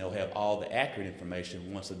Force, and they'll have all the accurate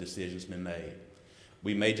information once a decision's been made.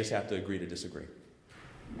 We may just have to agree to disagree.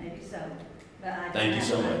 Maybe so. But I do Thank you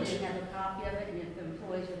so much. I do have a copy of it, and if the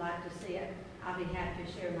employees would like to see it, I'll be happy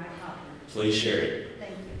to share my copy. Please share it.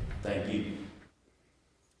 Thank you. Thank you.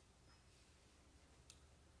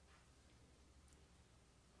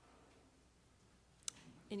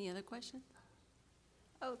 Any other questions?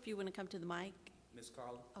 Oh, if you want to come to the mic. Ms.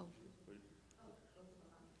 Carla? Oh.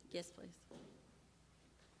 Yes, please.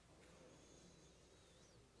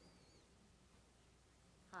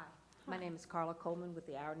 Hi, my name is Carla Coleman with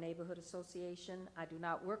the Our Neighborhood Association. I do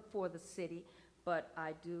not work for the city, but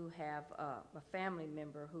I do have a family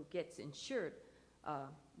member who gets insured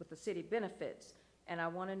with the city benefits. And I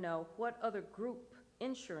want to know, what other group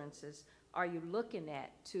insurances are you looking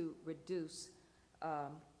at to reduce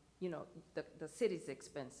the city's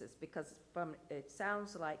expenses? Because it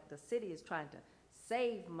sounds like the city is trying to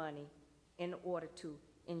save money in order to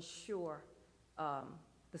insure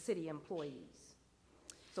the city employees.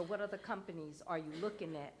 So what other companies are you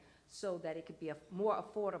looking at so that it could be more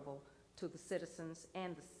affordable to the citizens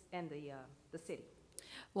and the city?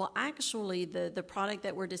 Well, actually, the product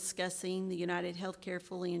that we're discussing, the United Healthcare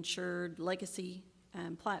Fully Insured Legacy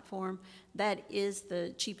platform, that is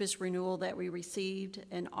the cheapest renewal that we received.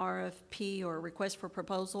 An RFP, or request for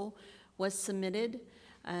proposal, was submitted.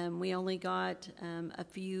 We only got a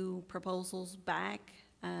few proposals back,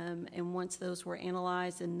 and once those were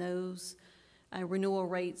analyzed and those renewal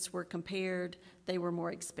rates were compared, they were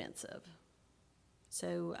more expensive.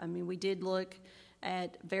 So, I mean, we did look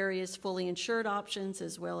at various fully insured options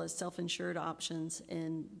as well as self-insured options,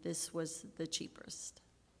 and this was the cheapest.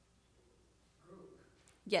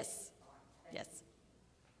 Yes. Yes.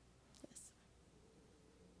 Yes.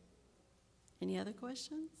 Any other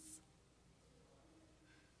questions?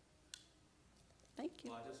 Thank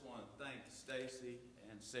you. Well, I just want to thank Stacy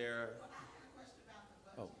and Sarah.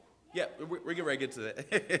 Oh, yeah, we're getting ready to get to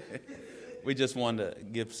that. We just wanted to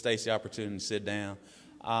give Stacy the opportunity to sit down.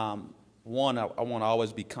 One, I want to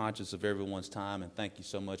always be conscious of everyone's time, and thank you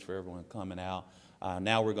so much for everyone coming out.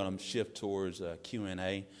 Now we're going to shift towards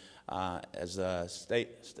Q&A. As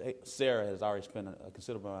Sarah has already spent a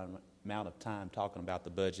considerable amount of time talking about the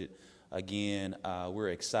budget. Again, we're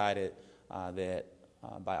excited that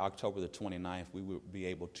by October the 29th, we will be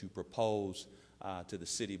able to propose to the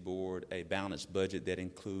city board a balanced budget that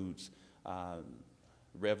includes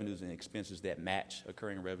revenues and expenses that match,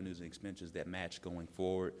 occurring revenues and expenses that match going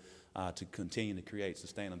forward, to continue to create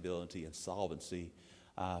sustainability and solvency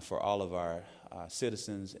for all of our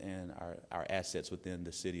citizens and our assets within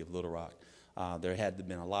the city of Little Rock. There had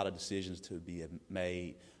been a lot of decisions to be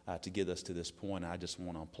made to get us to this point. I just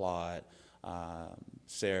want to applaud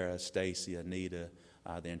Sarah, Stacy, Anita,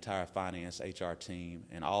 the entire finance HR team,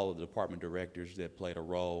 and all of the department directors that played a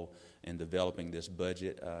role in developing this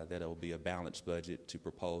budget, that it will be a balanced budget to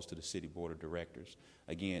propose to the City Board of Directors.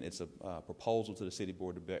 Again, it's a proposal to the City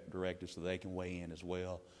Board of Directors so they can weigh in as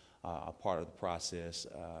well, a part of the process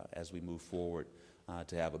as we move forward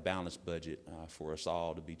to have a balanced budget for us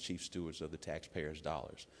all to be chief stewards of the taxpayers'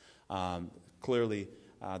 dollars. Clearly,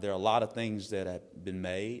 there are a lot of things that have been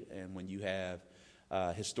made, and when you have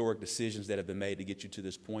historic decisions that have been made to get you to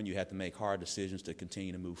this point, you have to make hard decisions to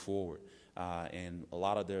continue to move forward. And a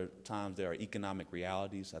lot of the times there are economic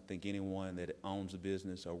realities. I think anyone that owns a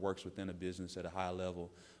business or works within a business at a high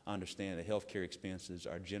level understand that healthcare expenses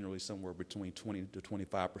are generally somewhere between 20 to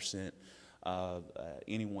 25% of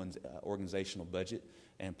anyone's organizational budget,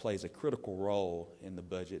 and plays a critical role in the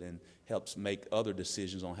budget and helps make other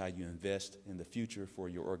decisions on how you invest in the future for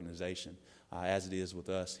your organization, as it is with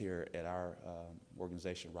us here at our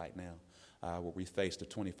organization right now, where we faced a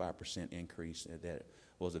 25% increase that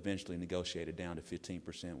was eventually negotiated down to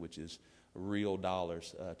 15%, which is real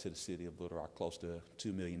dollars to the city of Little Rock, close to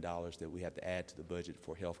 $2 million that we have to add to the budget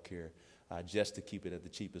for health care just to keep it at the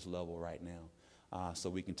cheapest level right now. So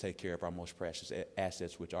we can take care of our most precious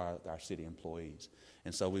assets, which are our city employees.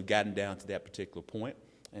 And so we've gotten down to that particular point.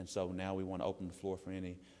 And so now we want to open the floor for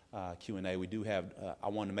any Q&A. We do have, I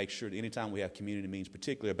want to make sure that anytime we have community meetings,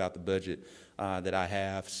 particularly about the budget, that I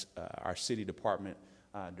have our city department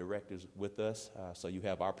directors with us, so you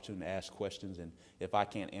have opportunity to ask questions. And if I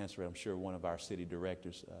can't answer it, I'm sure one of our city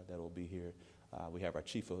directors that will be here. We have our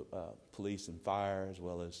chief of police and fire, as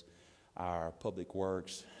well as our public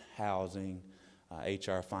works, housing,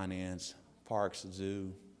 HR, finance, parks,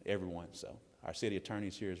 zoo, everyone. So our city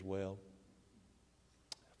attorney's here as well.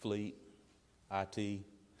 Fleet, IT,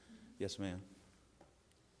 yes, ma'am.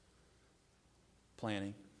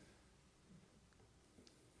 Planning.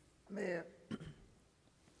 Mayor,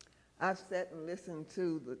 I've sat and listened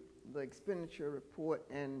to the expenditure report,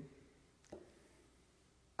 and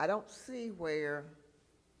I don't see where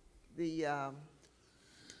the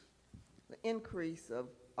increase of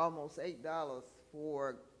almost $8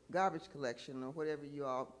 for garbage collection, or whatever you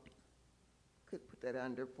all could put that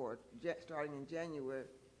under, for starting in January,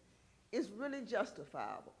 is really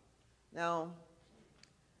justifiable. Now,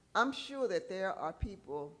 I'm sure that there are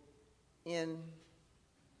people in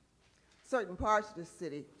certain parts of the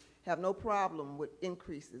city have no problem with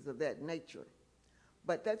increases of that nature,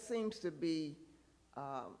 but that seems to be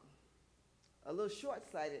a little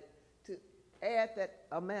short-sighted to add that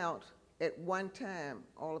amount at one time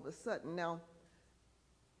all of a sudden. Now,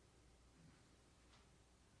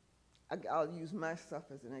 I'll use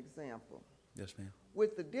myself as an example. Yes, ma'am.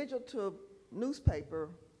 With the digital newspaper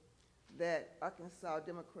that Arkansas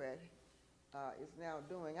Democrat is now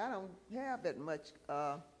doing, I don't have that much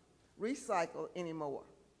recycle anymore.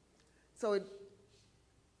 So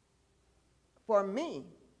for me,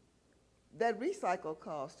 that recycle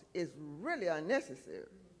cost is really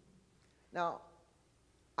unnecessary. Now,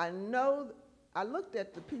 I know, I looked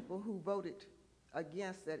at the people who voted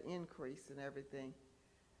against that increase and everything,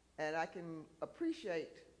 and I can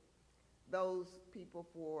appreciate those people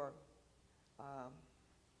for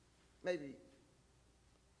maybe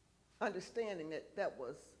understanding that that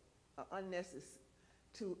was unnecessary.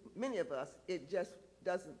 To many of us, it just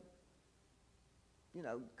doesn't, you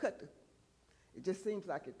know, it just seems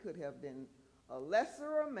like it could have been a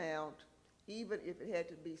lesser amount, even if it had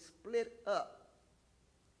to be split up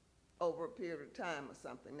over a period of time or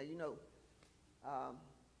something. Now, you know,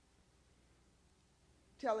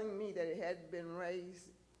 telling me that it hadn't been raised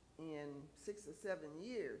in 6 or 7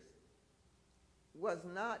 years was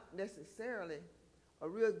not necessarily a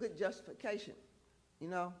real good justification, you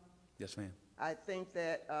know? Yes, ma'am. I think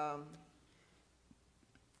that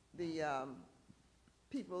the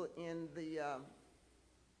people in the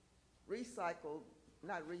the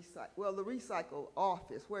recycle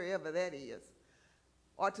office, wherever that is,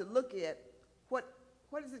 are to look at what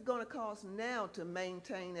is it going to cost now to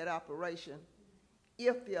maintain that operation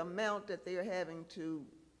if the amount that they're having to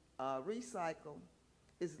recycle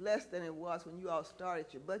is less than it was when you all started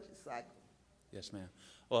your budget cycle. Yes, ma'am.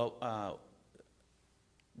 Well,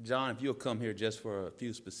 John, if you'll come here just for a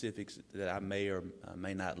few specifics that I may or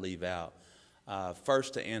may not leave out.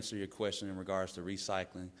 First, to answer your question in regards to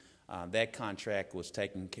recycling, that contract was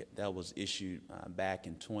issued back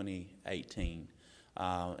in 2018,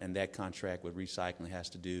 and that contract with recycling has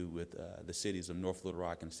to do with the cities of North Little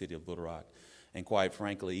Rock and the city of Little Rock. And quite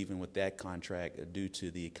frankly, even with that contract, due to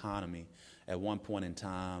the economy, at one point in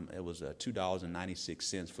time, it was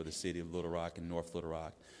 $2.96 for the city of Little Rock and North Little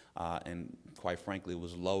Rock. And quite frankly, it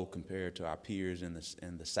was low compared to our peers in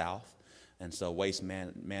the South. And so Waste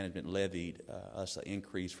Management levied us an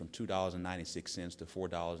increase from $2.96 to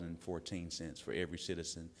 $4.14 for every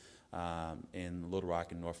citizen in Little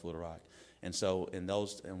Rock and North Little Rock. And so and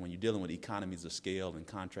when you're dealing with economies of scale and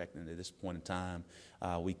contracting at this point in time,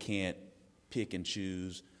 we can't pick and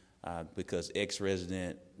choose because X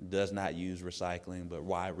resident does not use recycling, but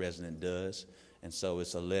Y resident does. And so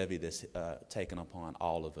it's a levy that's taken upon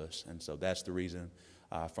all of us. And so that's the reason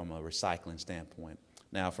from a recycling standpoint.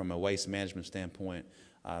 Now, from a waste management standpoint,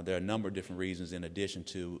 there are a number of different reasons in addition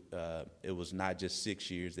to it was not just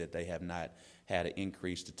 6 years that they have not had an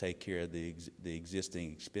increase to take care of the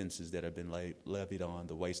existing expenses that have been levied on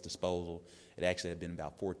the waste disposal. It actually had been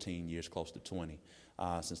about 14 years, close to 20,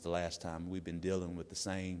 since the last time. We've been dealing with the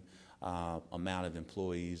same amount of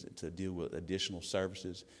employees to deal with additional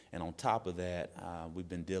services. And on top of that, we've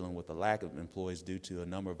been dealing with a lack of employees due to a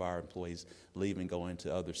number of our employees leaving, going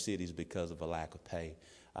to other cities because of a lack of pay.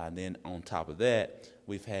 And then on top of that,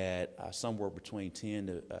 we've had somewhere between 10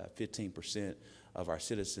 to 15% of our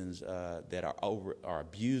citizens that are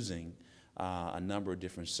abusing a number of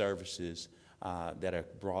different services that are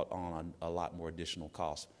brought on a lot more additional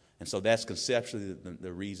costs. And so that's conceptually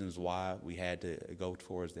the reasons why we had to go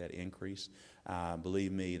towards that increase.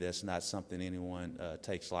 Believe me, that's not something anyone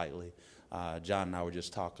takes lightly. John and I were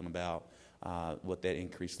just talking about what that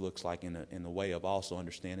increase looks like in the way of also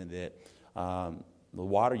understanding that the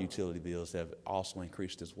water utility bills have also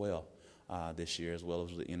increased as well this year, as well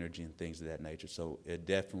as the energy and things of that nature. So it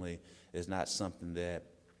definitely is not something that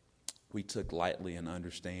we took lightly, and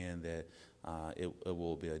understand that it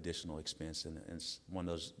will be additional expense, and it's one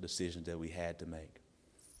of those decisions that we had to make.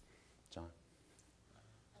 John?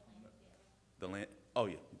 The land, oh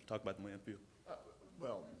yeah, talk about the landfill.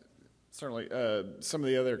 Well, certainly, some of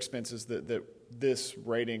the other expenses that this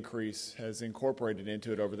rate increase has incorporated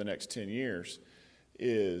into it over the next 10 years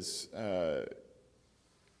is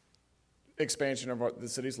expansion of the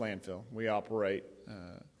city's landfill. We operate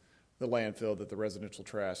the landfill that the residential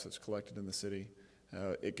trash that's collected in the city,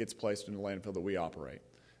 it gets placed in the landfill that we operate.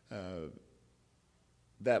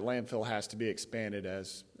 That landfill has to be expanded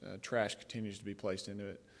as trash continues to be placed into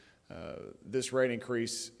it. This rate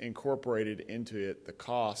increase incorporated into it the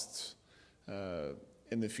costs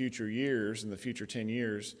in the future years, in the future 10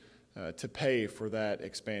 years, to pay for that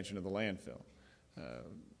expansion of the landfill.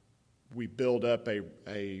 We build up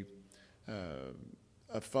a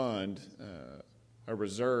fund, a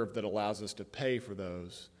reserve that allows us to pay for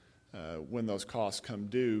those when those costs come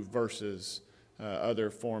due, versus other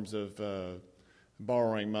forms of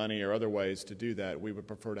borrowing money or other ways to do that. We would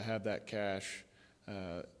prefer to have that cash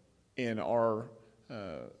in our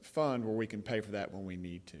fund where we can pay for that when we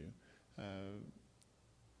need to.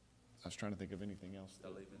 I was trying to think of anything else.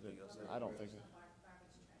 I don't think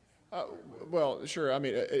so. Well, sure. I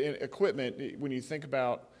mean, equipment, when you think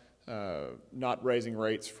about not raising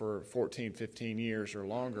rates for 14, 15 years or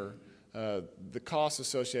longer, the costs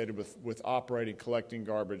associated with operating, collecting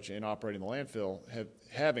garbage, and operating the landfill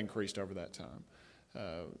have increased over that time.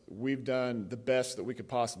 We've done the best that we could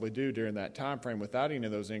possibly do during that time frame without any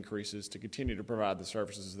of those increases to continue to provide the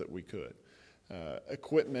services that we could.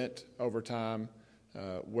 Equipment over time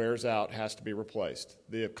wears out, has to be replaced.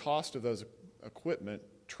 The cost of those equipment,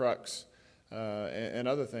 trucks, and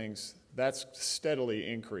other things, that's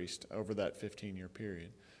steadily increased over that 15-year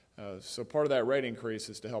period. So part of that rate increase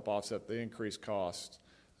is to help offset the increased cost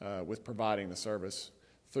with providing the service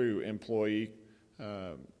through employee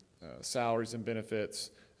salaries and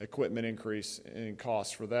benefits, equipment increase in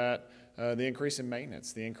costs for that, the increase in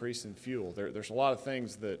maintenance, the increase in fuel. There's a lot of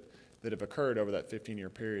things that have occurred over that 15-year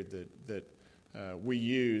period that we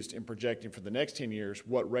used in projecting for the next 10 years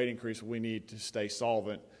what rate increase we need to stay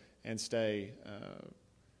solvent and stay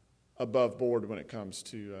above board when it comes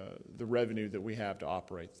to the revenue that we have to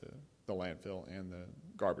operate the landfill and the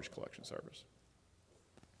garbage collection service.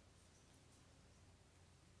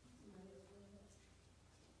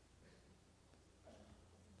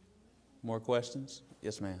 More questions?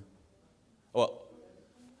 Yes, ma'am. Well,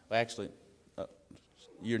 actually,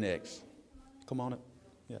 you're next. Come on up.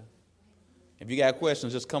 Yeah. If you got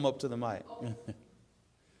questions, just come up to the mic.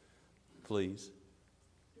 Please.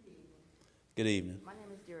 Good evening. My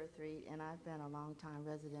name is Dura Reed, and I've been a longtime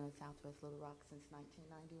resident of Southwest Little Rock since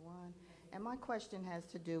 1991. And my question has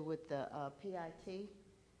to do with the PIT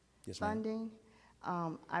funding.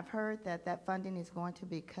 I've heard that funding is going to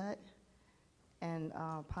be cut and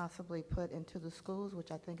possibly put into the schools,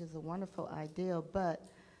 which I think is a wonderful idea. But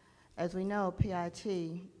as we know,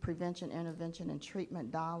 PIT, prevention, intervention, and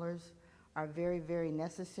treatment dollars are very, very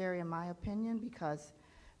necessary in my opinion, because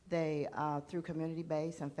they, through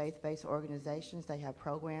community-based and faith-based organizations, they have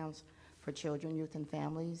programs for children, youth, and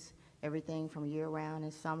families, everything from year-round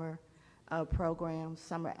and summer programs,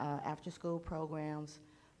 summer after-school programs,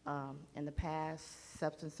 in the past,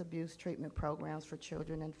 substance abuse treatment programs for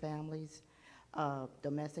children and families,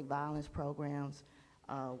 domestic violence programs,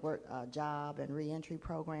 work, job and reentry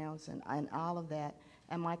programs, and all of that.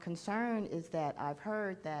 And my concern is that I've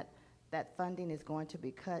heard that funding is going to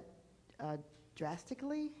be cut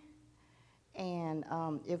drastically. And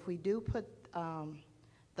if we do put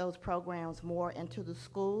those programs more into the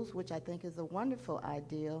schools, which I think is a wonderful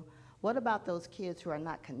idea, what about those kids who are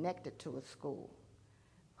not connected to a school,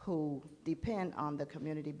 who depend on the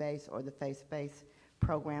community-based or the faith-based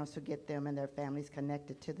programs to get them and their families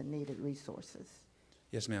connected to the needed resources?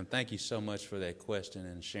 Yes, ma'am. Thank you so much for that question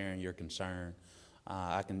and sharing your concern.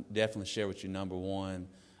 I can definitely share with you, number one,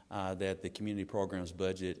 that the community programs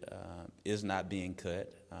budget is not being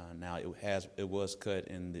cut. Now, it was cut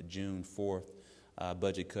in the June 4th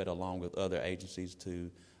budget cut, along with other agencies, to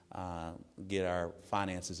get our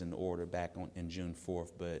finances in order back in June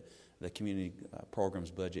 4th. But the community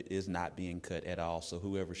programs budget is not being cut at all. So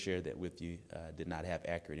whoever shared that with you did not have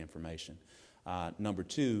accurate information. Number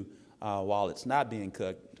two, while it's not being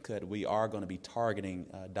cut, we are going to be targeting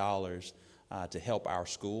dollars to help our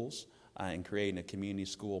schools in creating a community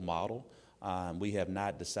school model. We have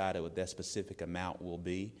not decided what that specific amount will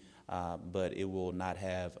be, but it will not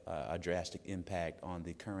have a drastic impact on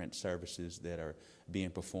the current services that are being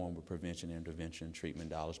performed with prevention, intervention, treatment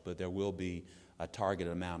dollars. But there will be a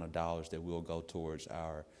targeted amount of dollars that will go towards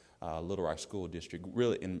our Little Rock School District.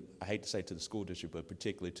 Really, and I hate to say to the school district, but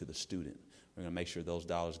particularly to the student. We're going to make sure those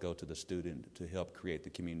dollars go to the student to help create the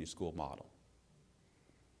community school model.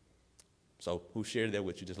 So who shared that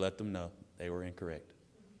with you? Just let them know they were incorrect.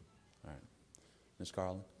 All right. Ms.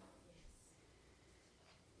 Carlin?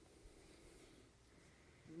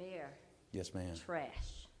 Mayor. Yes, ma'am.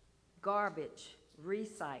 Trash, garbage,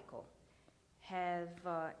 recycle. Has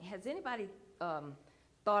anybody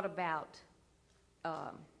thought about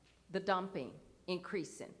the dumping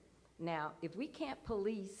increasing? Now, if we can't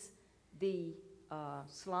police the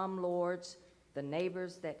slumlords, the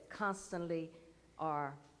neighbors that constantly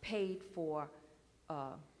are paid for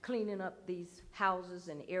cleaning up these houses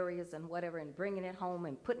and areas and whatever and bringing it home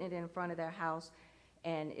and putting it in front of their house,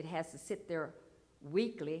 and it has to sit there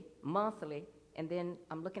weekly, monthly, and then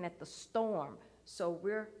I'm looking at the storm. So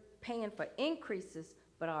we're paying for increases,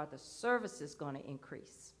 but are the services going to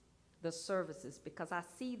increase? The services, because I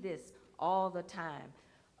see this all the time.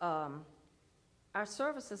 Our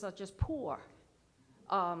services are just poor.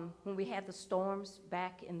 When we had the storms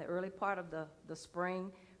back in the early part of the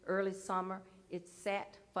spring, early summer, it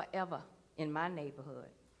sat forever in my neighborhood.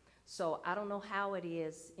 So I don't know how it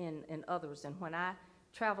is in others. And when I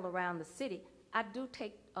travel around the city, I do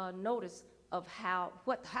take notice of how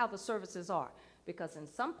the services are. Because in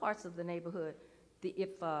some parts of the neighborhood,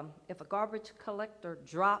 if a garbage collector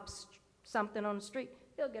drops something on the street,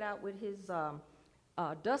 he'll get out with his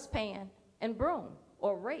dustpan and broom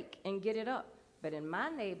or rake and get it up. But in my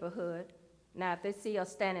neighborhood, now if they see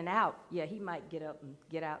us standing out, yeah, he might get out and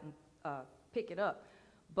pick it up.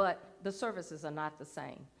 But the services are not the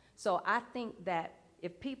same. So I think that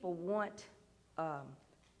if people want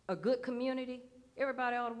a good community,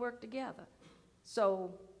 everybody ought to work together.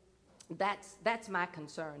 So that's my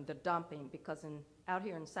concern, the dumping, because out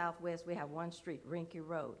here in Southwest, we have one street, Rinky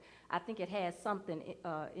Road. I think it has something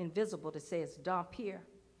invisible that says dump here.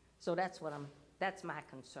 So that's my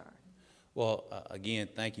concern. Well, again,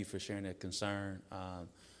 thank you for sharing that concern.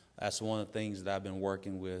 That's one of the things that I've been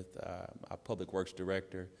working with our Public Works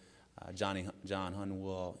Director, John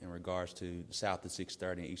Honeywell, in regards to south of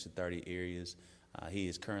 630 and east of 30 areas. He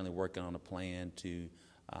is currently working on a plan to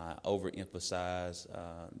overemphasize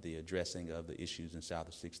the addressing of the issues in south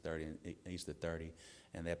of 630 and east of 30,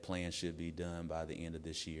 and that plan should be done by the end of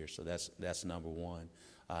this year. So that's number one.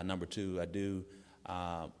 Number two, I do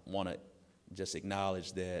want to just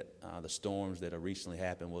acknowledge that the storms that have recently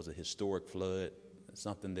happened was a historic flood,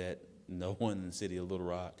 something that no one in the city of Little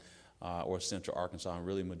Rock or Central Arkansas, and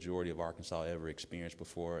really majority of Arkansas, ever experienced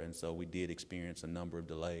before. And so we did experience a number of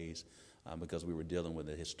delays because we were dealing with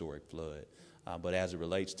a historic flood. But as it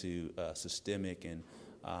relates to systemic and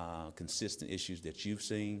consistent issues that you've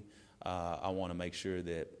seen, I want to make sure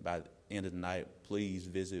that by the end of the night, please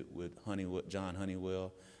visit with John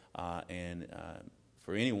Honeywell. And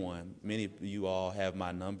for anyone, many of you all have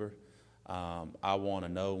my number. I want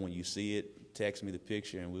to know when you see it, text me the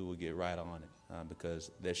picture and we will get right on it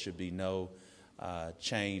because there should be no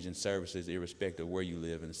change in services irrespective of where you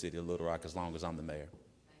live in the city of Little Rock as long as I'm the mayor. Mayor,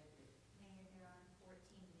 there are 14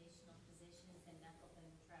 additional positions and knuckle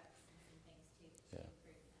boom trucks and some things too that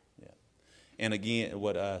should improve that. Yeah. And again,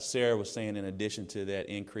 what Sarah was saying, in addition to that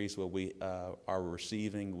increase, what we are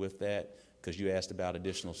receiving with that, because you asked about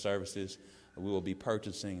additional services, we will be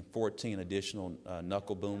purchasing 14 additional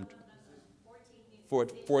knuckle boom,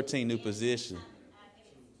 14 new positions,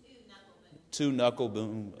 2 knuckle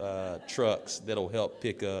boom trucks that'll help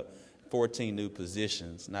pick up 14 new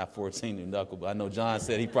positions, not 14 new knuckle boom. I know John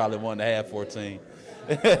said he probably wanted to have 14.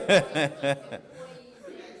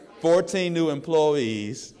 14 new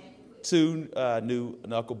employees, 2 new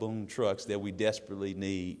knuckle boom trucks that we desperately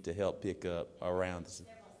need to help pick up around the city.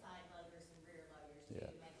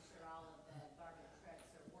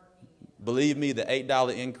 Believe me, the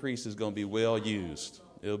 $8 increase is going to be well used.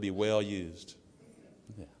 It'll be well used.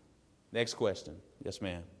 Yeah. Next question. Yes,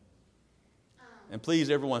 ma'am. And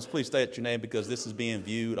please, everyone, please state your name because this is being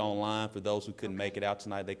viewed online. For those who couldn't make it out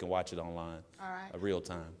tonight, they can watch it online. All right. Real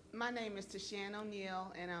time. My name is Tashan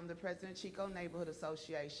O'Neill, and I'm the president of Chico Neighborhood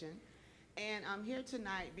Association. And I'm here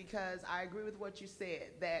tonight because I agree with what you said,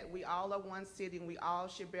 that we all are one city and we all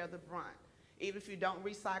should bear the brunt. Even if you don't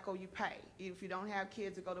recycle, you pay. Even if you don't have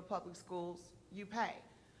kids that go to public schools, you pay.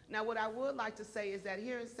 Now, what I would like to say is that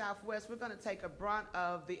here in Southwest, we're going to take a brunt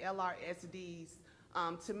of the LRSD's,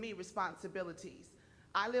 to me, responsibilities.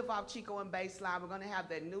 I live off Chico and Baseline. We're going to have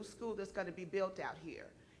that new school that's going to be built out here,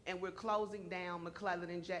 and we're closing down McClellan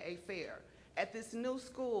and J.A. Fair. At this new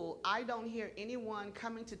school, I don't hear anyone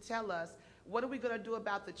coming to tell us, what are we going to do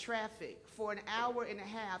about the traffic? For an hour and a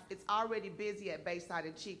half, it's already busy at Bayside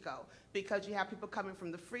and Chico because you have people coming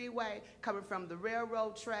from the freeway, coming from the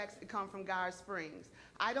railroad tracks, and coming from Guyer Springs.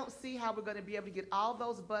 I don't see how we're going to be able to get all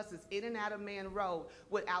those buses in and out of Man Road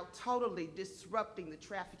without totally disrupting the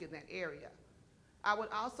traffic in that area. I would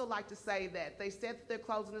also like to say that they said that they're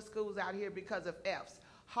closing the schools out here because of Fs.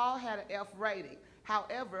 Hall had an F rating.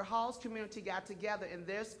 However, Hall's community got together and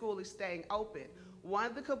their school is staying open. One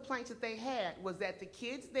of the complaints that they had was that the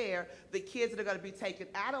kids there, the kids that are going to be taken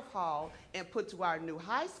out of Hall and put to our new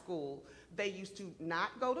high school, they used to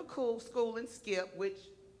not go to school and skip, which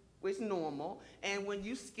was normal. And when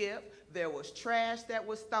you skip, there was trash that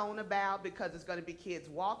was thrown about because there's going to be kids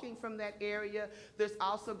walking from that area. There's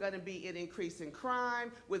also going to be an increase in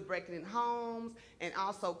crime with breaking in homes and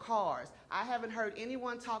also cars. I haven't heard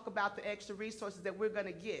anyone talk about the extra resources that we're going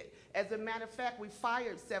to get. As a matter of fact, we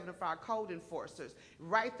fired 7 of our code enforcers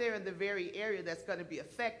right there in the very area that's going to be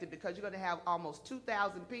affected because you're going to have almost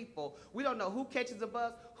 2,000 people. We don't know who catches a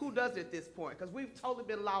bus, who does it at this point, because we've totally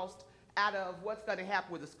been lost out of what's going to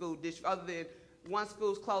happen with the school district other than one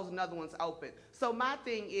school's closed, another one's open. So my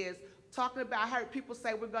thing is, talking about, I heard people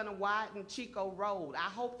say we're going to widen Chico Road. I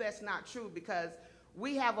hope that's not true because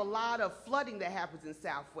we have a lot of flooding that happens in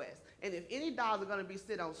Southwest. And if any dollars are going to be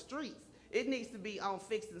spent on streets, it needs to be on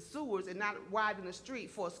fixing sewers and not widening the street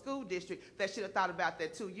for a school district that should have thought about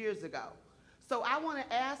that 2 years ago. So I want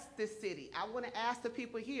to ask this city, I want to ask the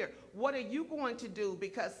people here, what are you going to do?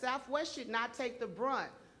 Because Southwest should not take the brunt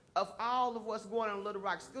of all of what's going on in Little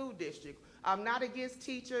Rock School District. I'm not against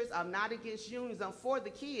teachers, I'm not against unions, I'm for the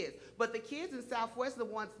kids. But the kids in Southwest are the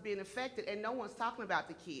ones being affected and no one's talking about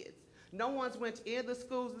the kids. No one's went to any of the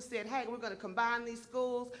schools and said, hey, we're going to combine these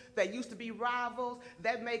schools that used to be rivals.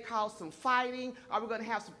 That may cause some fighting. Are we going to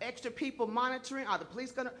have some extra people monitoring? Are the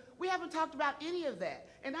police going to? We haven't talked about any of that.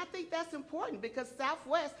 And I think that's important because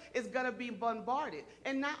Southwest is going to be bombarded.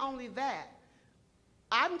 And not only that,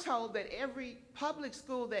 I'm told that every public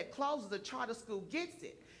school that closes, a charter school gets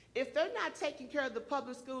it. If they're not taking care of the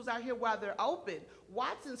public schools out here while they're open,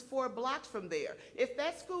 Watson's 4 blocks from there. If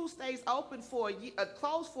that school stays open for a year,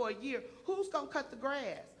 closed for a year, who's going to cut the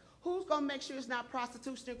grass? Who's going to make sure it's not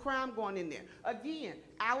prostitution and crime going in there? Again,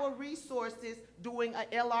 our resources doing a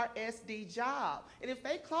LRSD job. And if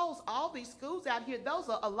they close all these schools out here, those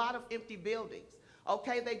are a lot of empty buildings.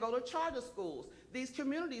 Okay, they go to charter schools, these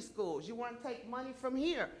community schools. You want to take money from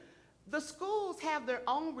here. The schools have their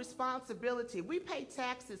own responsibility. We pay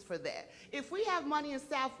taxes for that. If we have money in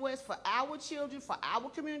Southwest for our children, for our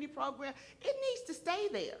community program, it needs to stay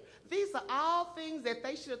there. These are all things that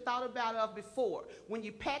they should have thought about of before. When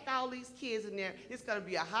you pack all these kids in there, it's going to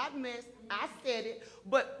be a hot mess. I said it,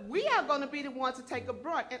 but we are going to be the ones to take a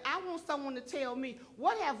brunt. And I want someone to tell me,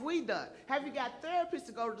 what have we done? Have you got therapists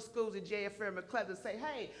to go to the schools at JFR and McClellan and say,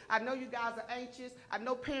 hey, I know you guys are anxious. I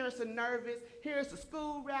know parents are nervous. Here's the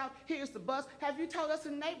school route. Here's the bus. Have you told us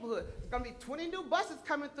in the neighborhood, there's going to be 20 new buses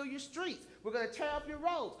coming through your streets. We're going to tear up your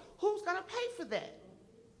roads. Who's going to pay for that?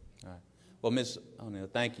 All right. Well, Ms. O'Neill,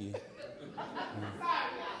 thank you.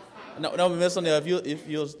 No, Ms. O'Neill, if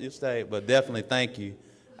you'll stay, but definitely thank you.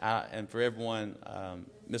 And for everyone,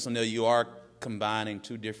 Ms. O'Neill, you are combining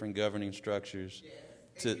 2 different governing structures.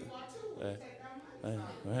 So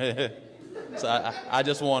I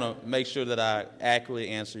just want to make sure that I accurately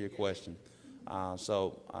answer your question.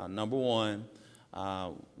 Number one,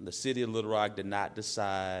 the city of Little Rock did not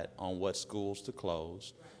decide on what schools to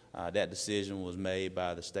close. That decision was made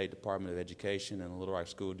by the State Department of Education and the Little Rock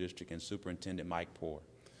School District and Superintendent Mike Poore.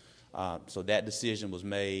 So that decision was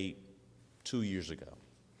made 2 years ago.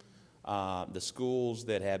 The schools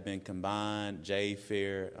that have been combined, J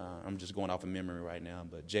Fair, I'm just going off of memory right now,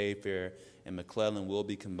 but J Fair and McClellan will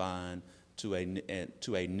be combined to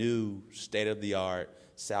a new state-of-the-art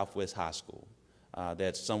Southwest High School.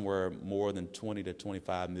 That's somewhere more than $20 to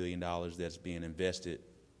 $25 million that's being invested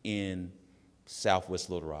in Southwest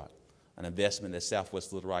Little Rock, an investment that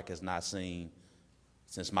Southwest Little Rock has not seen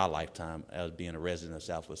since my lifetime as being a resident of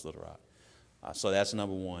Southwest Little Rock. So that's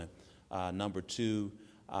number one. Number two,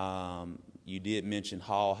 you did mention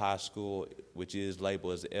Hall High School, which is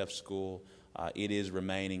labeled as the F school. It is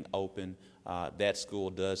remaining open. That school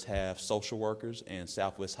does have social workers, and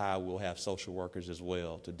Southwest High will have social workers as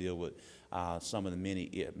well to deal with some of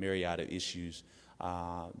the myriad of issues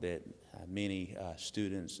that many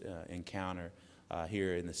students encounter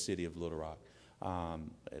here in the city of Little Rock.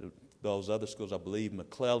 Those other schools, I believe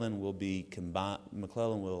McClellan will be combined.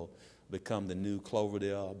 McClellan will become the new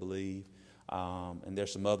Cloverdale, I believe. And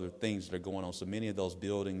there's some other things that are going on. So many of those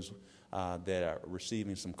buildings that are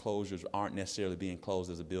receiving some closures aren't necessarily being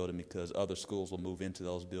closed as a building because other schools will move into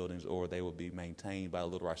those buildings, or they will be maintained by the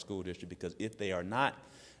Little Rock School District. Because if they are not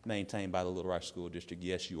maintained by the Little Rock School District,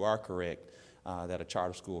 yes, you are correct that a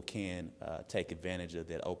charter school can take advantage of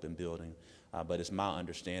that open building. But it's my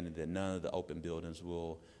understanding that none of the open buildings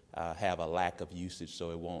will have a lack of usage,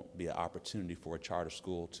 so it won't be an opportunity for a charter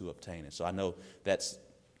school to obtain it. So I know that's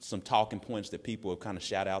some talking points that people have kind of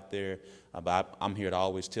shout out there, but I'm here to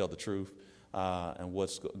always tell the truth and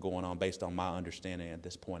what's going on based on my understanding at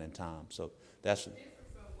this point in time. So that's. Different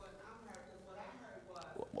from what I'm heard, because what I heard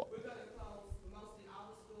was we're going to close mostly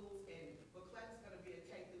all the schools, and McClellan's going to be a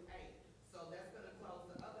K through 8, so that's going to close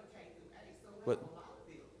the other K through 8. So we have a lot of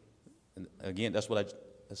buildings. And again, that's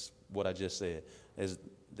what I just said, is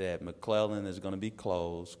that McClellan is going to be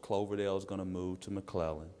closed, Cloverdale is going to move to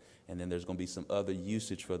McClellan, and then there's going to be some other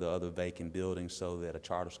usage for the other vacant buildings so that a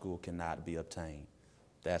charter school cannot be obtained.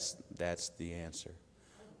 That's the answer.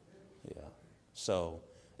 Yeah. So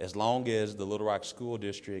as long as the Little Rock School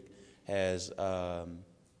District has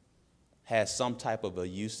some type of a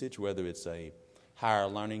usage, whether it's a higher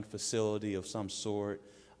learning facility of some sort,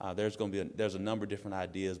 there's a number of different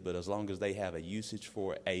ideas, but as long as they have a usage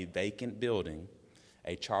for a vacant building,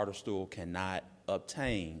 a charter school cannot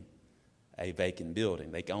obtain a vacant building.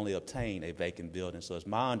 They can only obtain a vacant building. So it's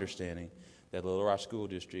my understanding that the Little Rock School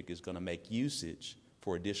District is going to make usage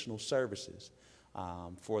for additional services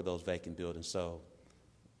for those vacant buildings. So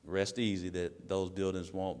rest easy that those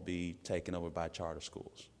buildings won't be taken over by charter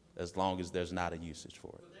schools as long as there's not a usage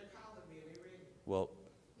for it. So they're calling me, are they ready?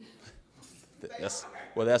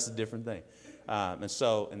 Well, that's a different thing.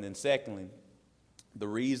 And then secondly, the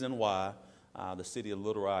reason why the city of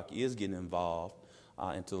Little Rock is getting involved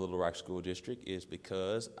into the Little Rock School District is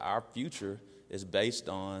because our future is based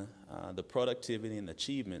on the productivity and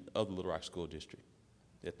achievement of the Little Rock School District.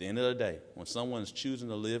 At the end of the day, when someone's choosing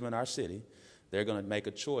to live in our city, they're going to make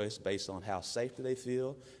a choice based on how safe do they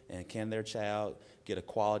feel and can their child get a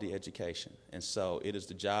quality education. And so it is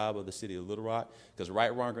the job of the city of Little Rock, because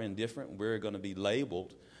right, wrong, or indifferent, we're going to be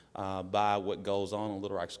labeled by what goes on in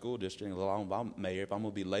Little Rock School District. Along with I'm mayor, if I'm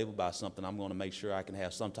going to be labeled by something, I'm going to make sure I can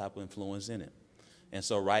have some type of influence in it. And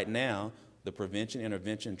so right now, the prevention,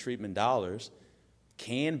 intervention, treatment dollars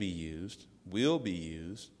can be used, will be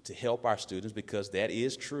used to help our students, because that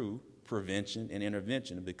is true prevention and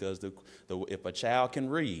intervention, because if a child can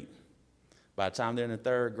read, by the time they're in the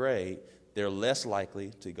 3rd grade, they're less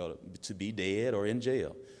likely to be dead or in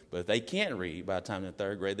jail. But if they can't read by the time they're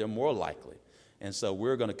in 3rd grade, they're more likely. And so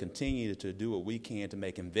we're going to continue to do what we can to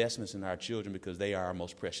make investments in our children, because they are our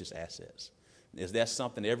most precious assets. Is that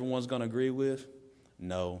something everyone's going to agree with?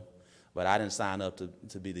 No. But I didn't sign up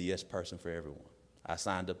to be the yes person for everyone. I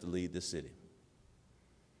signed up to lead this city.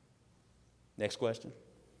 Next question.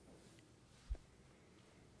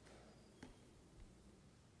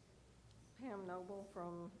 Pam Noble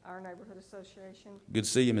from our Neighborhood Association. Good to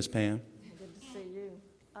see you, Ms. Pam. Good to see you.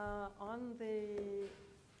 On the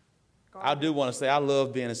I do want to say I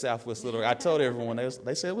love being in Southwest Little Rock. I told everyone,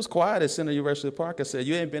 they said it was quiet at Center University Park. I said,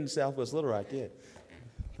 you ain't been to Southwest Little Rock yet.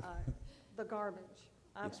 The garbage.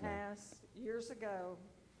 I've Yes, ma'am. asked, years ago,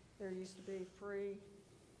 there used to be free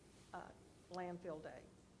landfill day.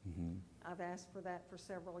 Mm-hmm. I've asked for that for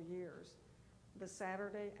several years. The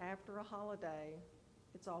Saturday after a holiday,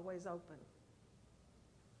 it's always open.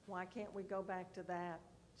 Why can't we go back to that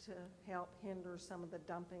to help hinder some of the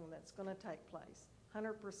dumping that's going to take place?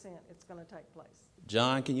 100% it's going to take place.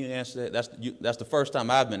 John, can you answer that? That's the first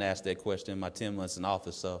time I've been asked that question in my 10 months in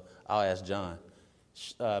office, so I'll ask John.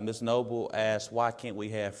 Ms. Noble asked, why can't we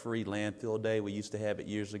have free landfill day? We used to have it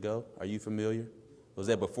years ago. Are you familiar? Was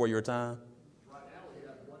that before your time? Right now, we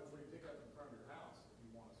have one free pickup in front of your house if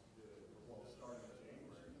you want us to do it, well, starting in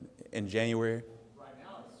January. In January? Right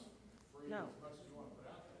now, it's free No. as much as you want to put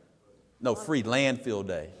out there. But No, free landfill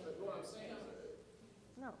day. what I'm saying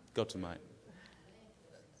is, No. Go to Mike.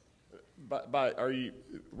 but are you,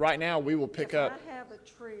 right now, we will pick If up. I have a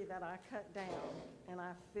tree that I cut down and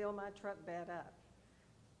I fill my truck bed up,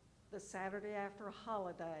 the Saturday after a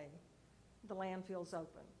holiday, the landfill's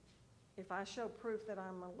open. If I show proof that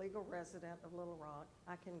I'm a legal resident of Little Rock,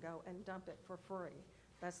 I can go and dump it for free.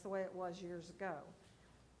 That's the way it was years ago.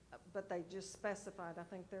 But they just specified, I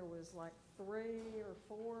think there was like 3 or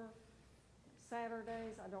 4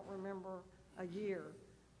 Saturdays, I don't remember, a year.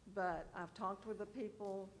 But I've talked with the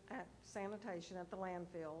people at sanitation at the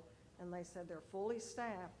landfill, and they said they're fully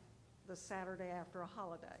staffed the Saturday after a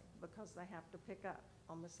holiday because they have to pick up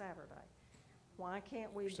on the Saturday. Why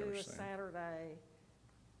can't we do a Saturday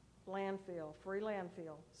landfill, free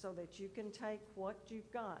landfill, so that you can take what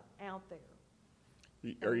you've got out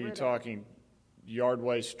there? Are you talking yard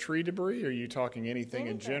waste, tree debris? Or are you talking anything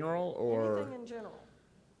in general? Or anything in general?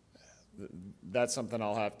 That's something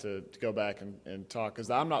I'll have to go back and talk, because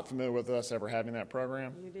I'm not familiar with us ever having that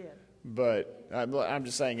program. You did. But I'm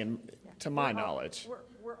just saying, to my knowledge.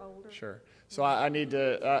 We're older. Sure. So I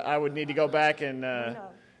would need to go back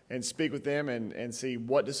and speak with them and see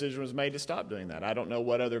what decision was made to stop doing that. I don't know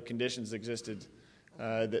what other conditions existed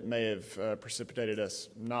that may have precipitated us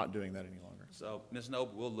not doing that any longer. So, Ms.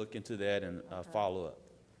 Noble, we'll look into that and follow up.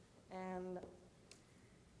 And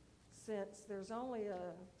since there's only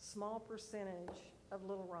a small percentage of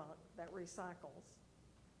Little Rock that recycles,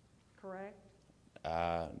 correct?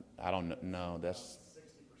 I don't know. That's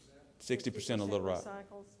 60% of Little Rock.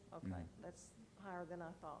 Recycles? Okay, that's higher than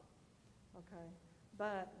I thought. Okay,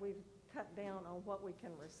 but we've cut down on what we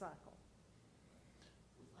can recycle.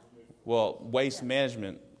 Well, waste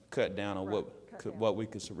management cut down on Right, what we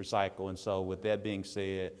could recycle, and so with that being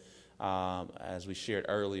said, as we shared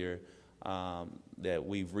earlier, that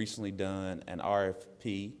we've recently done an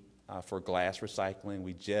RFP for glass recycling.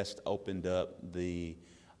 We just opened up the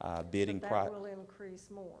bidding process. That will increase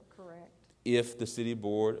more, correct? If the city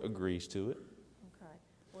board agrees to it. Okay.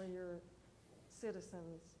 Well, your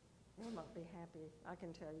citizens will not be happy, I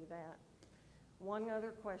can tell you that. One other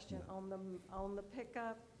question, on the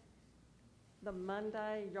pickup, the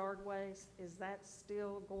Monday yard waste, is that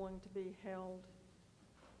still going to be held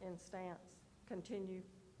in stance, continue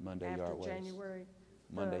Monday after yard waste. January?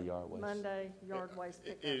 Monday yard waste. Monday yard waste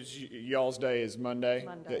pickup. Y'all's day is Monday?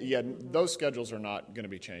 Monday. Yeah, those schedules are not going to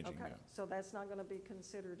be changing. Okay, No. so that's not going to be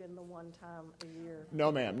considered in the one time a year?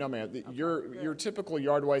 No, ma'am. No, ma'am. Your typical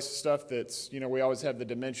yard waste stuff that's, we always have the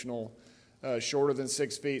dimensional, shorter than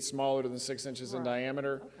 6 feet, smaller than 6 inches in Right.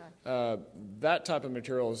 diameter. Okay. That type of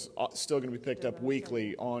material is still going to be picked up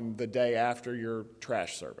weekly on the day after your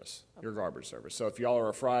trash service, your garbage service. So if y'all are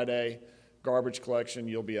a Friday garbage collection,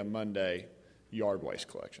 you'll be a Monday yard waste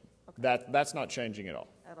collection. Okay. That's not changing at all.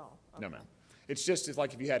 At all? No, Okay. ma'am. It's just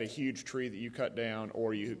like if you had a huge tree that you cut down,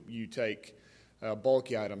 or you take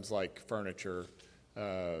bulky items like furniture,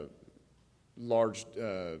 large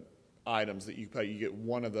items that you pay, you get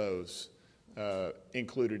one of those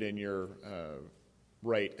included in your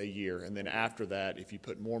rate a year. And then after that, if you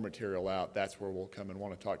put more material out, that's where we'll come and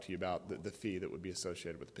want to talk to you about the fee that would be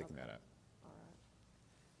associated with picking that up. All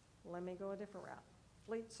right. Let me go a different route.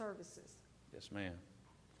 Fleet services. Yes, ma'am.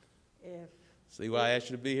 If See why I asked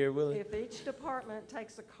you to be here, Willie? If each department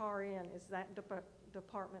takes a car in, is that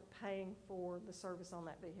department paying for the service on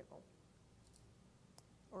that vehicle?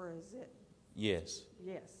 Or is it? Yes.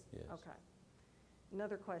 Yes. Yes. Okay.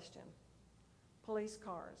 Another question. Police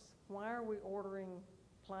cars. Why are we ordering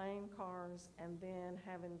plain cars and then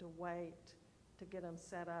having to wait to get them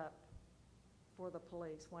set up for the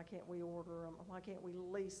police? Why can't we order them? Why can't we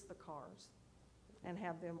lease the cars and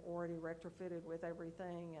have them already retrofitted with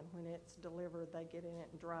everything, and when it's delivered, they get in it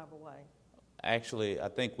and drive away? Actually, I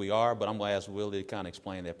think we are, but I'm going to ask Willie to kind of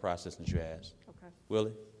explain that process since you asked. Okay.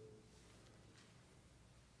 Willie?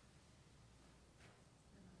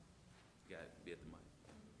 You got to be at the mic.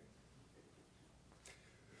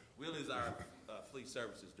 Willie is our Fleet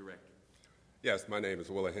Services Director. Yes, my name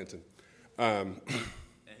is Willie Hinton. And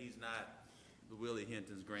he's not the Willie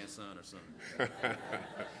Hinton's grandson or something.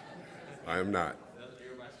 I am not.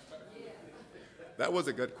 That was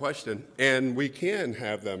a good question, and we can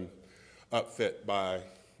have them upfit by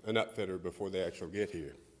an upfitter before they actually get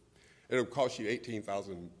here. It'll cost you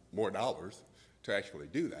 $18,000 more to actually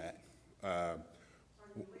do that.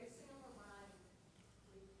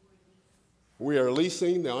 We are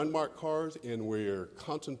leasing the unmarked cars, and we're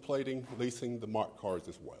contemplating leasing the marked cars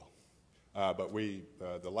as well. But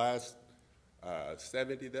the last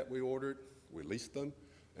 70 that we ordered, we leased them,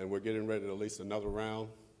 and we're getting ready to lease another round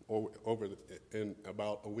in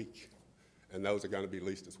about a week. And those are going to be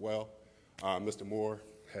leased as well. Mr. Moore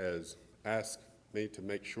has asked me to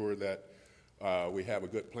make sure that we have a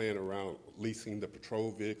good plan around leasing the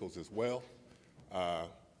patrol vehicles as well.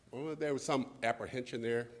 There was some apprehension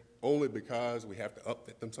there, only because we have to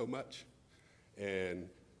upfit them so much. And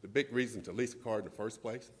the big reason to lease a car in the first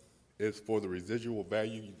place is for the residual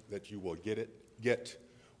value that you will get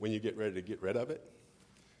when you get ready to get rid of it,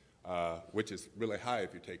 which is really high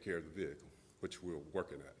if you take care of the vehicle, which we're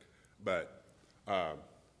working at. But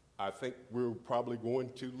I think we're probably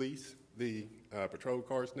going to lease the patrol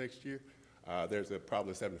cars next year. There's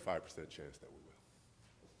probably a 75% chance that we will.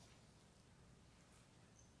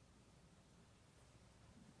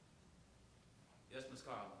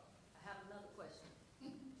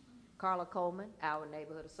 Carla Coleman, our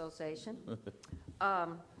neighborhood association.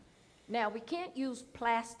 Now, we can't use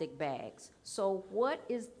plastic bags, so what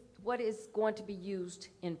is going to be used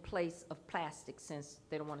in place of plastic, since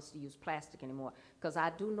they don't want us to use plastic anymore? Because I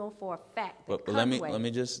do know for a fact that But let me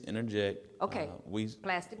just interject. Okay,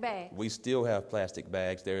 plastic bags. We still have plastic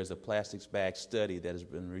bags. There is a plastics bag study that has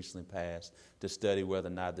been recently passed to study whether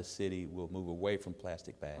or not the city will move away from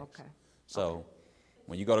plastic bags. Okay. So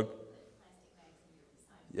when you go to,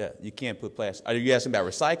 yeah, you can't put plastic. Are you asking about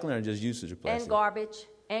recycling or just usage of plastic?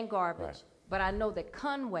 And garbage. Right. But I know that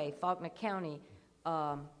Conway, Faulkner County,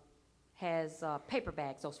 has paper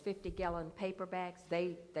bags, those 50-gallon paper bags.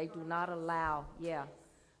 They do not allow,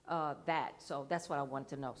 that. So that's what I wanted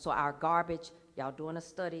to know. So our garbage, y'all doing a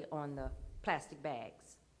study on the plastic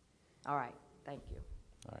bags. All right, thank you.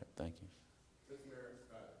 All right, thank you. Mr. Mayor,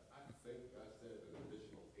 I think I said an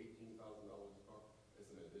additional $18,000 a car.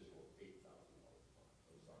 It's an additional $8,000 a car.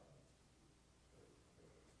 I'm sorry.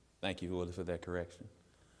 Thank you, Willie, for that correction.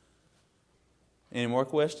 Any more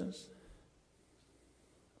questions?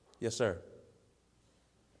 Yes, sir.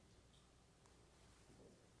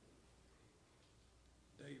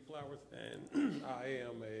 Dave Flowers, and I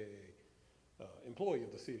am a employee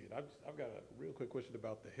of the city. I've got a real quick question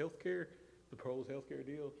about the healthcare, the proposed healthcare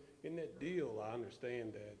deal. In that deal, I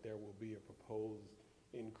understand that there will be a proposed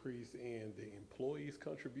increase in the employee's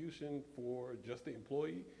contribution for just the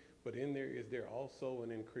employee, but in there, is there also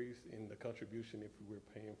an increase in the contribution if we're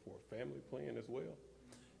paying for a family plan as well?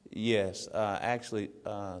 Yes, actually,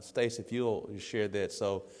 Stacey, if you'll share that.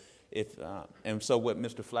 So, and so what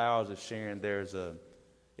Mr. Flowers is sharing,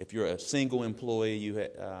 if you're a single employee,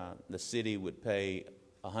 the city would pay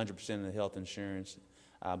 100% of the health insurance.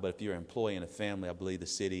 But if you're an employee in a family, I believe the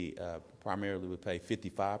city primarily would pay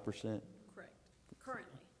 55%. Correct.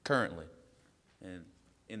 Currently. Currently, and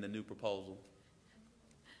in the new proposal.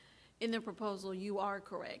 In the proposal, you are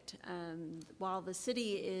correct. While the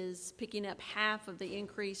city is picking up half of the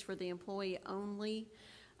increase for the employee only,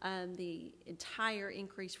 the entire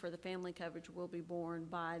increase for the family coverage will be borne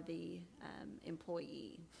by the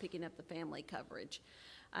employee, picking up the family coverage.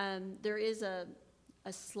 There is a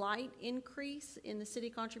slight increase in the city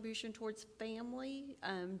contribution towards family,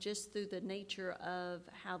 just through the nature of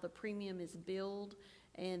how the premium is billed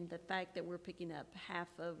and the fact that we're picking up half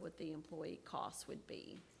of what the employee costs would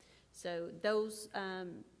be. So those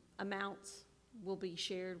amounts will be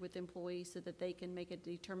shared with employees so that they can make a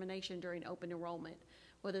determination during open enrollment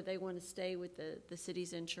whether they want to stay with the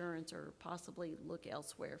city's insurance or possibly look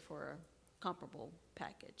elsewhere for a comparable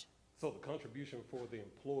package. So the contribution for the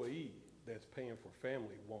employee that's paying for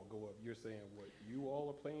family won't go up. You're saying what you all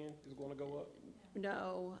are paying is going to go up?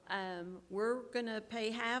 No, we're going to pay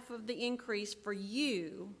half of the increase for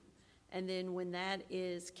you, and then when that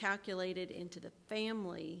is calculated into the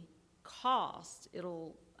family cost,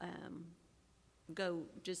 it'll go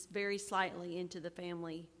just very slightly into the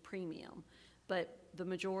family premium. But the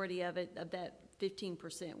majority of it, of that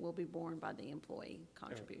 15%, will be borne by the employee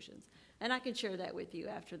contributions. And I can share that with you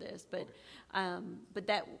after this, but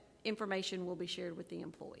that information will be shared with the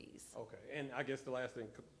employees. Okay, and I guess the last thing,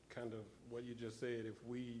 kind of what you just said, if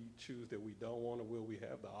we choose that we don't want to, will we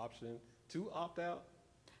have the option to opt out?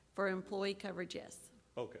 For employee coverage, yes.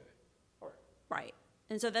 Okay, all right. Right.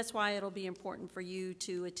 And so that's why it'll be important for you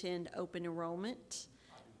to attend open enrollment.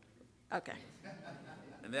 Okay.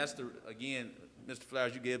 And that's again, Mr.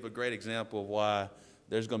 Flowers, you gave a great example of why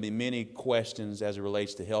there's going to be many questions as it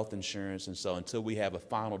relates to health insurance. And so until we have a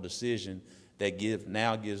final decision that gives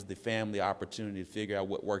the family opportunity to figure out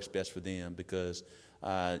what works best for them, because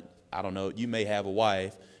I don't know, you may have a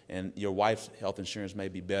wife and your wife's health insurance may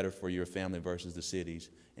be better for your family versus the city's,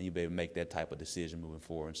 and you be able to make that type of decision moving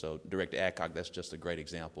forward. And so Director Adcock, that's just a great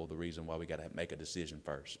example of the reason why we got to make a decision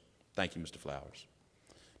first. Thank you, Mr. Flowers.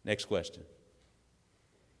 Next question.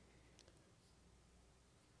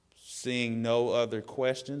 Seeing no other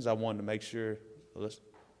questions, I wanted to make sure,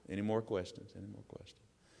 any more questions?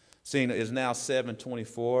 Seeing it's now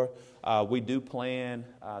 7:24, we do plan,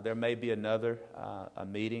 there may be another a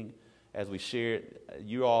meeting. As we shared,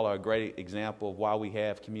 you all are a great example of why we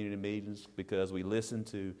have community meetings, because we listen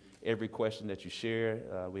to every question that you share.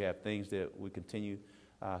 We have things that we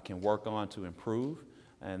can work on to improve,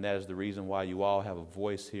 and that is the reason why you all have a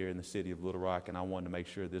voice here in the city of Little Rock. And I wanted to make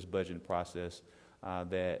sure this budgeting process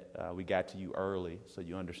that we got to you early so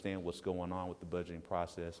you understand what's going on with the budgeting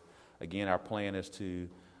process. Again, our plan is to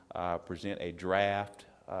present a draft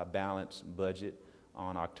balanced budget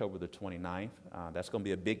on October the 29th. That's going to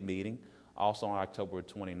be a big meeting. Also on October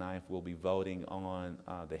 29th, we'll be voting on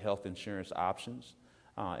the health insurance options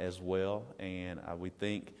as well. And we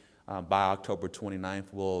think by October 29th,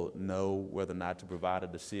 we'll know whether or not to provide a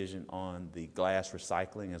decision on the glass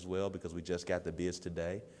recycling as well, because we just got the bids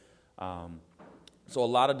today. So a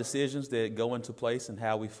lot of decisions that go into place in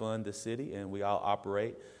how we fund the city and we all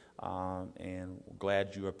operate, and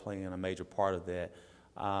glad you are playing a major part of that.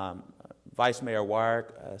 Vice Mayor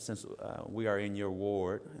Wyrick, since we are in your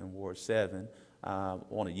ward, in Ward 7, I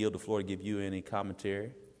want to yield the floor to give you any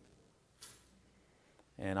commentary.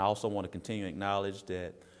 And I also want to continue to acknowledge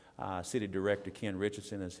that City Director Ken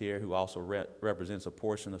Richardson is here, who also represents a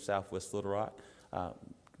portion of Southwest Little Rock.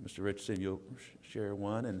 Mr. Richardson, you'll share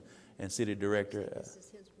one, and City Director. This is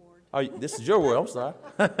his ward. Oh, this is your ward. I'm sorry.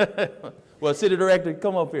 Well, City Director,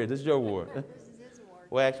 come up here. This is your ward. This is his ward.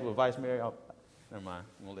 Well, actually, with Vice Mayor, never mind.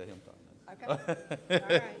 I'm gonna let him talk now. Okay. All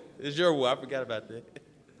right. It's your ward. I forgot about that.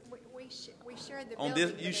 We share the On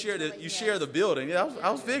building. this, you share the building. Yeah,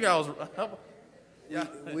 I was figuring yeah.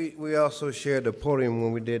 We also shared the podium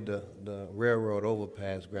when we did the railroad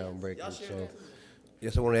overpass groundbreaking. So,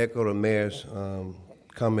 yes, I want to echo the mayor's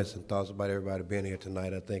comments and thoughts about everybody being here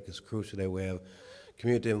tonight. I think it's crucial that we have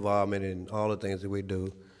community involvement in all the things that we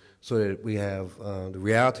do, so that we have the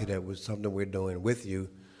reality that was something we're doing with you,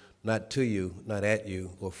 not to you, not at you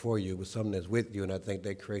or for you, but something that's with you. And I think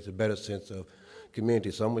that creates a better sense of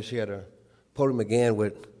community. So I'm going to share the podium again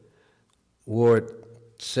with Ward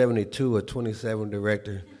 72 or 27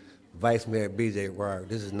 Director, Vice Mayor B.J. Wyrick.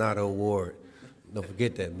 This is not a ward. Don't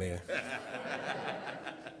forget that, Mayor.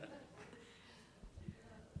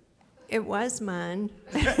 It was mine,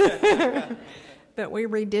 but we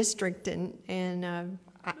redistricted, and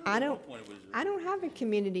I don't have a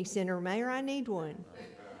community center, Mayor. I need one.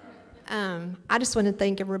 I just want to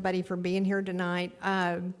thank everybody for being here tonight.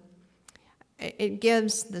 It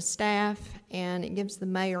gives the staff and it gives the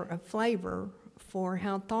mayor a flavor for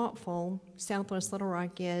how thoughtful Southwest Little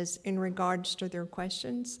Rock is in regards to their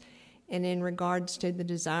questions and in regards to the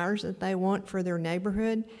desires that they want for their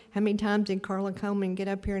neighborhood. How many times did Carla Coleman get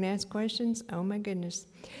up here and ask questions? Oh my goodness.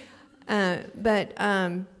 But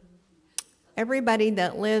everybody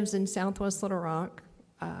that lives in Southwest Little Rock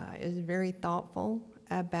is very thoughtful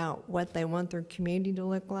about what they want their community to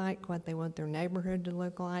look like, what they want their neighborhood to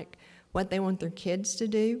look like, what they want their kids to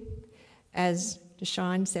do. As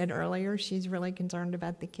Deshawn said earlier, she's really concerned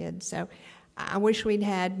about the kids. So I wish we'd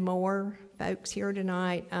had more folks here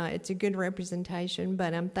tonight. It's a good representation,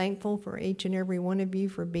 but I'm thankful for each and every one of you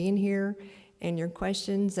for being here and your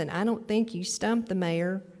questions. And I don't think you stumped the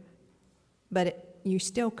mayor, but you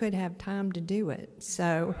still could have time to do it.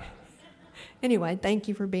 So anyway, thank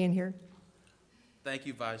you for being here. Thank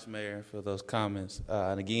you, Vice Mayor, for those comments.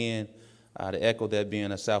 And again, to echo that,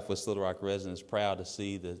 being a Southwest Little Rock resident, is proud to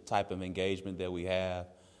see the type of engagement that we have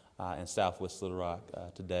in Southwest Little Rock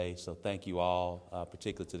today. So thank you all,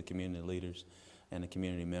 particularly to the community leaders and the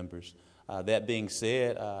community members. That being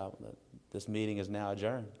said, this meeting is now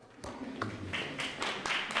adjourned.